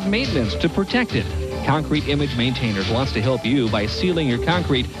preventive maintenance to protect it. Concrete Image Maintainers wants to help you by sealing your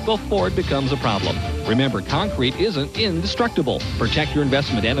concrete before it becomes a problem. Remember, concrete isn't indestructible. Protect your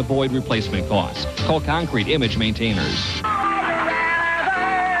investment and avoid replacement costs. Call Concrete Image Maintainers.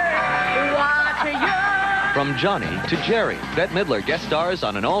 From Johnny to Jerry, Bette Midler guest stars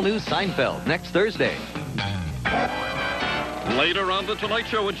on an all-new Seinfeld next Thursday. Later on The Tonight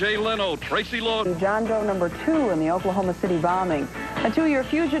Show with Jay Leno, Tracy Lord. John Doe number 2 in the Oklahoma City bombing. A 2-year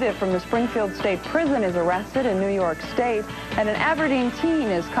fugitive from the Springfield State Prison is arrested in New York State, and an Aberdeen teen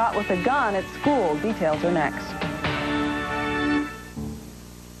is caught with a gun at school. Details are next.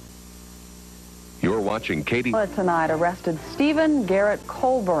 You're watching KDLT. Tonight arrested Stephen Garrett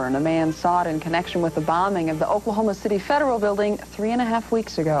Colburn, a man sought in connection with the bombing of the Oklahoma City Federal Building 3.5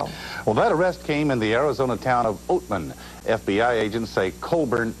 weeks ago. Well, that arrest came in the Arizona town of Oatman. FBI agents say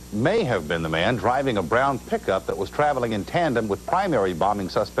Colburn may have been the man driving a brown pickup that was traveling in tandem with primary bombing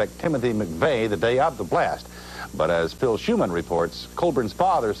suspect Timothy McVeigh the day of the blast. But as Phil Schumann reports, Colburn's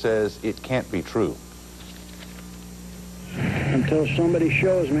father says it can't be true. Until somebody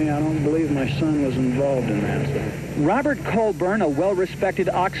shows me, I don't believe my son was involved in that. Robert Colburn, a well-respected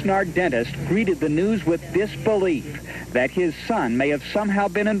Oxnard dentist, greeted the news with disbelief that his son may have somehow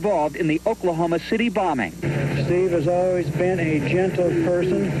been involved in the Oklahoma City bombing. Steve has always been a gentle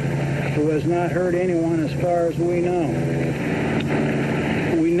person who has not hurt anyone as far as we know.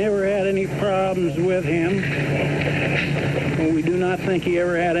 We never had any problems with him, but we do not think he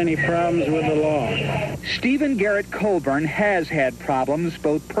ever had any problems with the law. Stephen Garrett Colburn has had problems,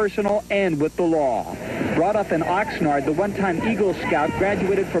 both personal and with the law. Brought up in Oxnard, the one-time Eagle Scout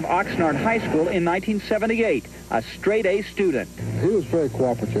graduated from Oxnard High School in 1978, a straight-A student. He was very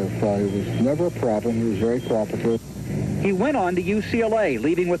cooperative. He was never a problem. He was very cooperative. He went on to UCLA,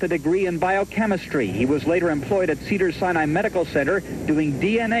 leaving with a degree in biochemistry. He was later employed at Cedars-Sinai Medical Center doing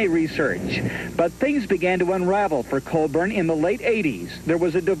DNA research. But things began to unravel for Colburn in the late 80s. There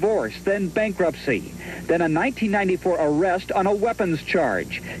was a divorce, then bankruptcy, then a 1994 arrest on a weapons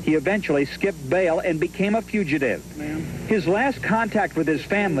charge. He eventually skipped bail and became a fugitive. His last contact with his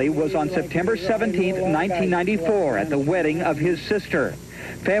family was on September 17, 1994, at the wedding of his sister.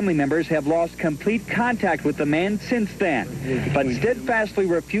 Family members have lost complete contact with the man since then, but steadfastly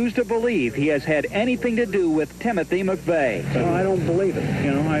refuse to believe he has had anything to do with Timothy McVeigh. No, I don't believe it.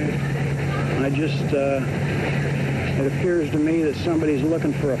 You know, I just, it appears to me that somebody's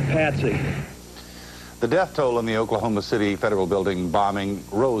looking for a patsy. The death toll in the Oklahoma City Federal Building bombing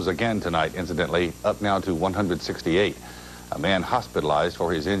rose again tonight, incidentally, up now to 168. A man hospitalized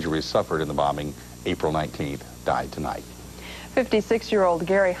for his injuries suffered in the bombing April 19th died tonight. 56-year-old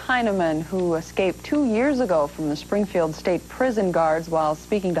Gary Heineman, who escaped 2 years ago from the Springfield State Prison guards while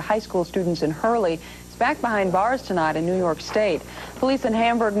speaking to high school students in Hurley, is back behind bars tonight in New York State. Police in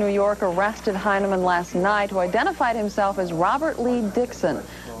Hamburg, New York, arrested Heineman last night, who identified himself as Robert Lee Dixon.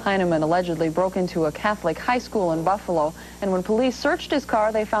 Heineman allegedly broke into a Catholic high school in Buffalo, and when police searched his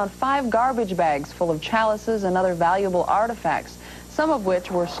car, they found 5 garbage bags full of chalices and other valuable artifacts, some of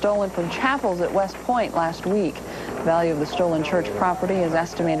which were stolen from chapels at West Point last week. The value of the stolen church property is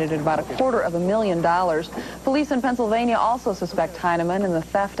estimated at about $250,000. Police in Pennsylvania also suspect Heineman in the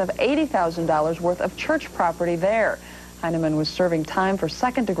theft of $80,000 worth of church property there. Heineman was serving time for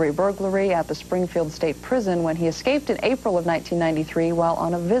second-degree burglary at the Springfield State Prison when he escaped in April of 1993 while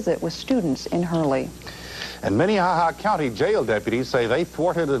on a visit with students in Hurley. And Minnehaha County jail deputies say they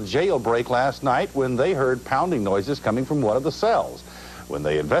thwarted a jailbreak last night when they heard pounding noises coming from one of the cells. When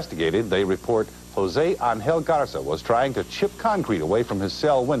they investigated, they report Jose Angel Garza was trying to chip concrete away from his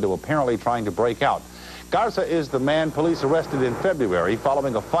cell window, apparently trying to break out. Garza is the man police arrested in February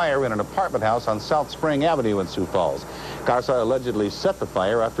following a fire in an apartment house on South Spring Avenue in Sioux Falls. Garza allegedly set the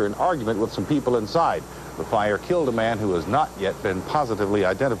fire after an argument with some people inside. The fire killed a man who has not yet been positively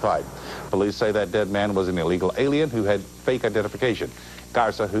identified. Police say that dead man was an illegal alien who had fake identification.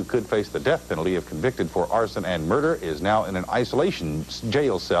 Garza, who could face the death penalty if convicted for arson and murder, is now in an isolation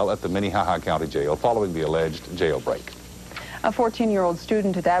jail cell at the Minnehaha County Jail following the alleged jailbreak. A 14-year-old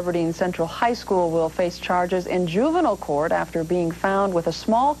student at Aberdeen Central High School will face charges in juvenile court after being found with a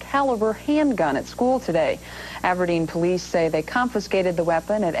small caliber handgun at school today. Aberdeen police say they confiscated the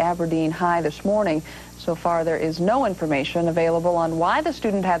weapon at Aberdeen High this morning. So far, there is no information available on why the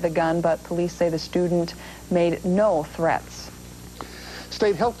student had the gun, but police say the student made no threats.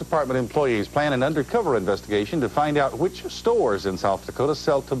 State Health Department employees plan an undercover investigation to find out which stores in South Dakota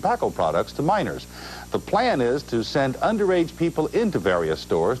sell tobacco products to minors. The plan is to send underage people into various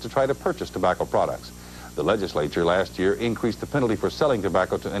stores to try to purchase tobacco products. The legislature last year increased the penalty for selling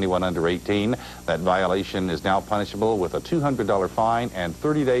tobacco to anyone under 18. That violation is now punishable with a $200 fine and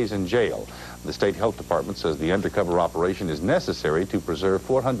 30 days in jail. The State Health Department says the undercover operation is necessary to preserve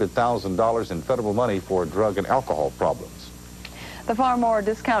 $400,000 in federal money for drug and alcohol problems. The Farmore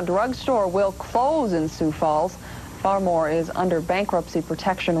Discount Drugstore will close in Sioux Falls. Farmore is under bankruptcy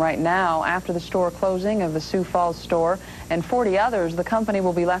protection right now. After the store closing of the Sioux Falls store and 40 others, the company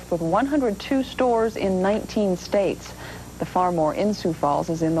will be left with 102 stores in 19 states. The Farmore in Sioux Falls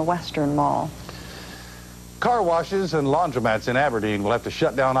is in the Western Mall. Car washes and laundromats in Aberdeen will have to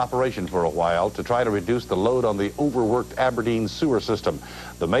shut down operations for a while to try to reduce the load on the overworked Aberdeen sewer system.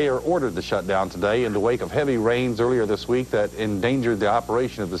 The mayor ordered the shutdown today in the wake of heavy rains earlier this week that endangered the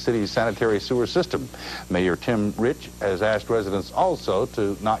operation of the city's sanitary sewer system. Mayor Tim Rich has asked residents also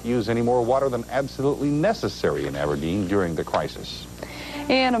to not use any more water than absolutely necessary in Aberdeen during the crisis.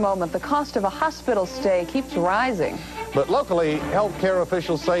 In a moment, the cost of a hospital stay keeps rising. But locally, healthcare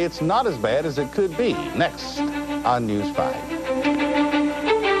officials say it's not as bad as it could be. Next on News 5.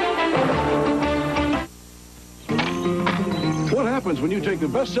 What happens when you take the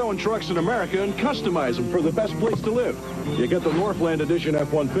best-selling trucks in America and customize them for the best place to live? You get the Northland Edition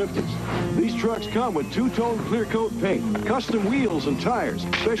F-150s. These trucks come with two-tone clear coat paint, custom wheels and tires,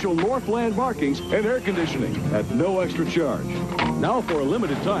 special Northland markings, and air conditioning at no extra charge. Now for a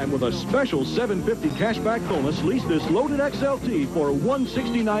limited time with a special $750 cashback bonus, lease this loaded XLT for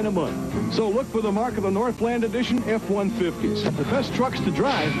 $169 a month. So look for the mark of the Northland Edition F-150s. The best trucks to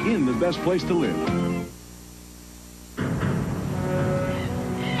drive in the best place to live.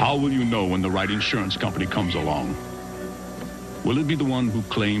 How will you know when the right insurance company comes along? Will it be the one who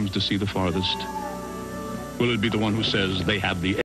claims to see the farthest? Will it be the one who says they have the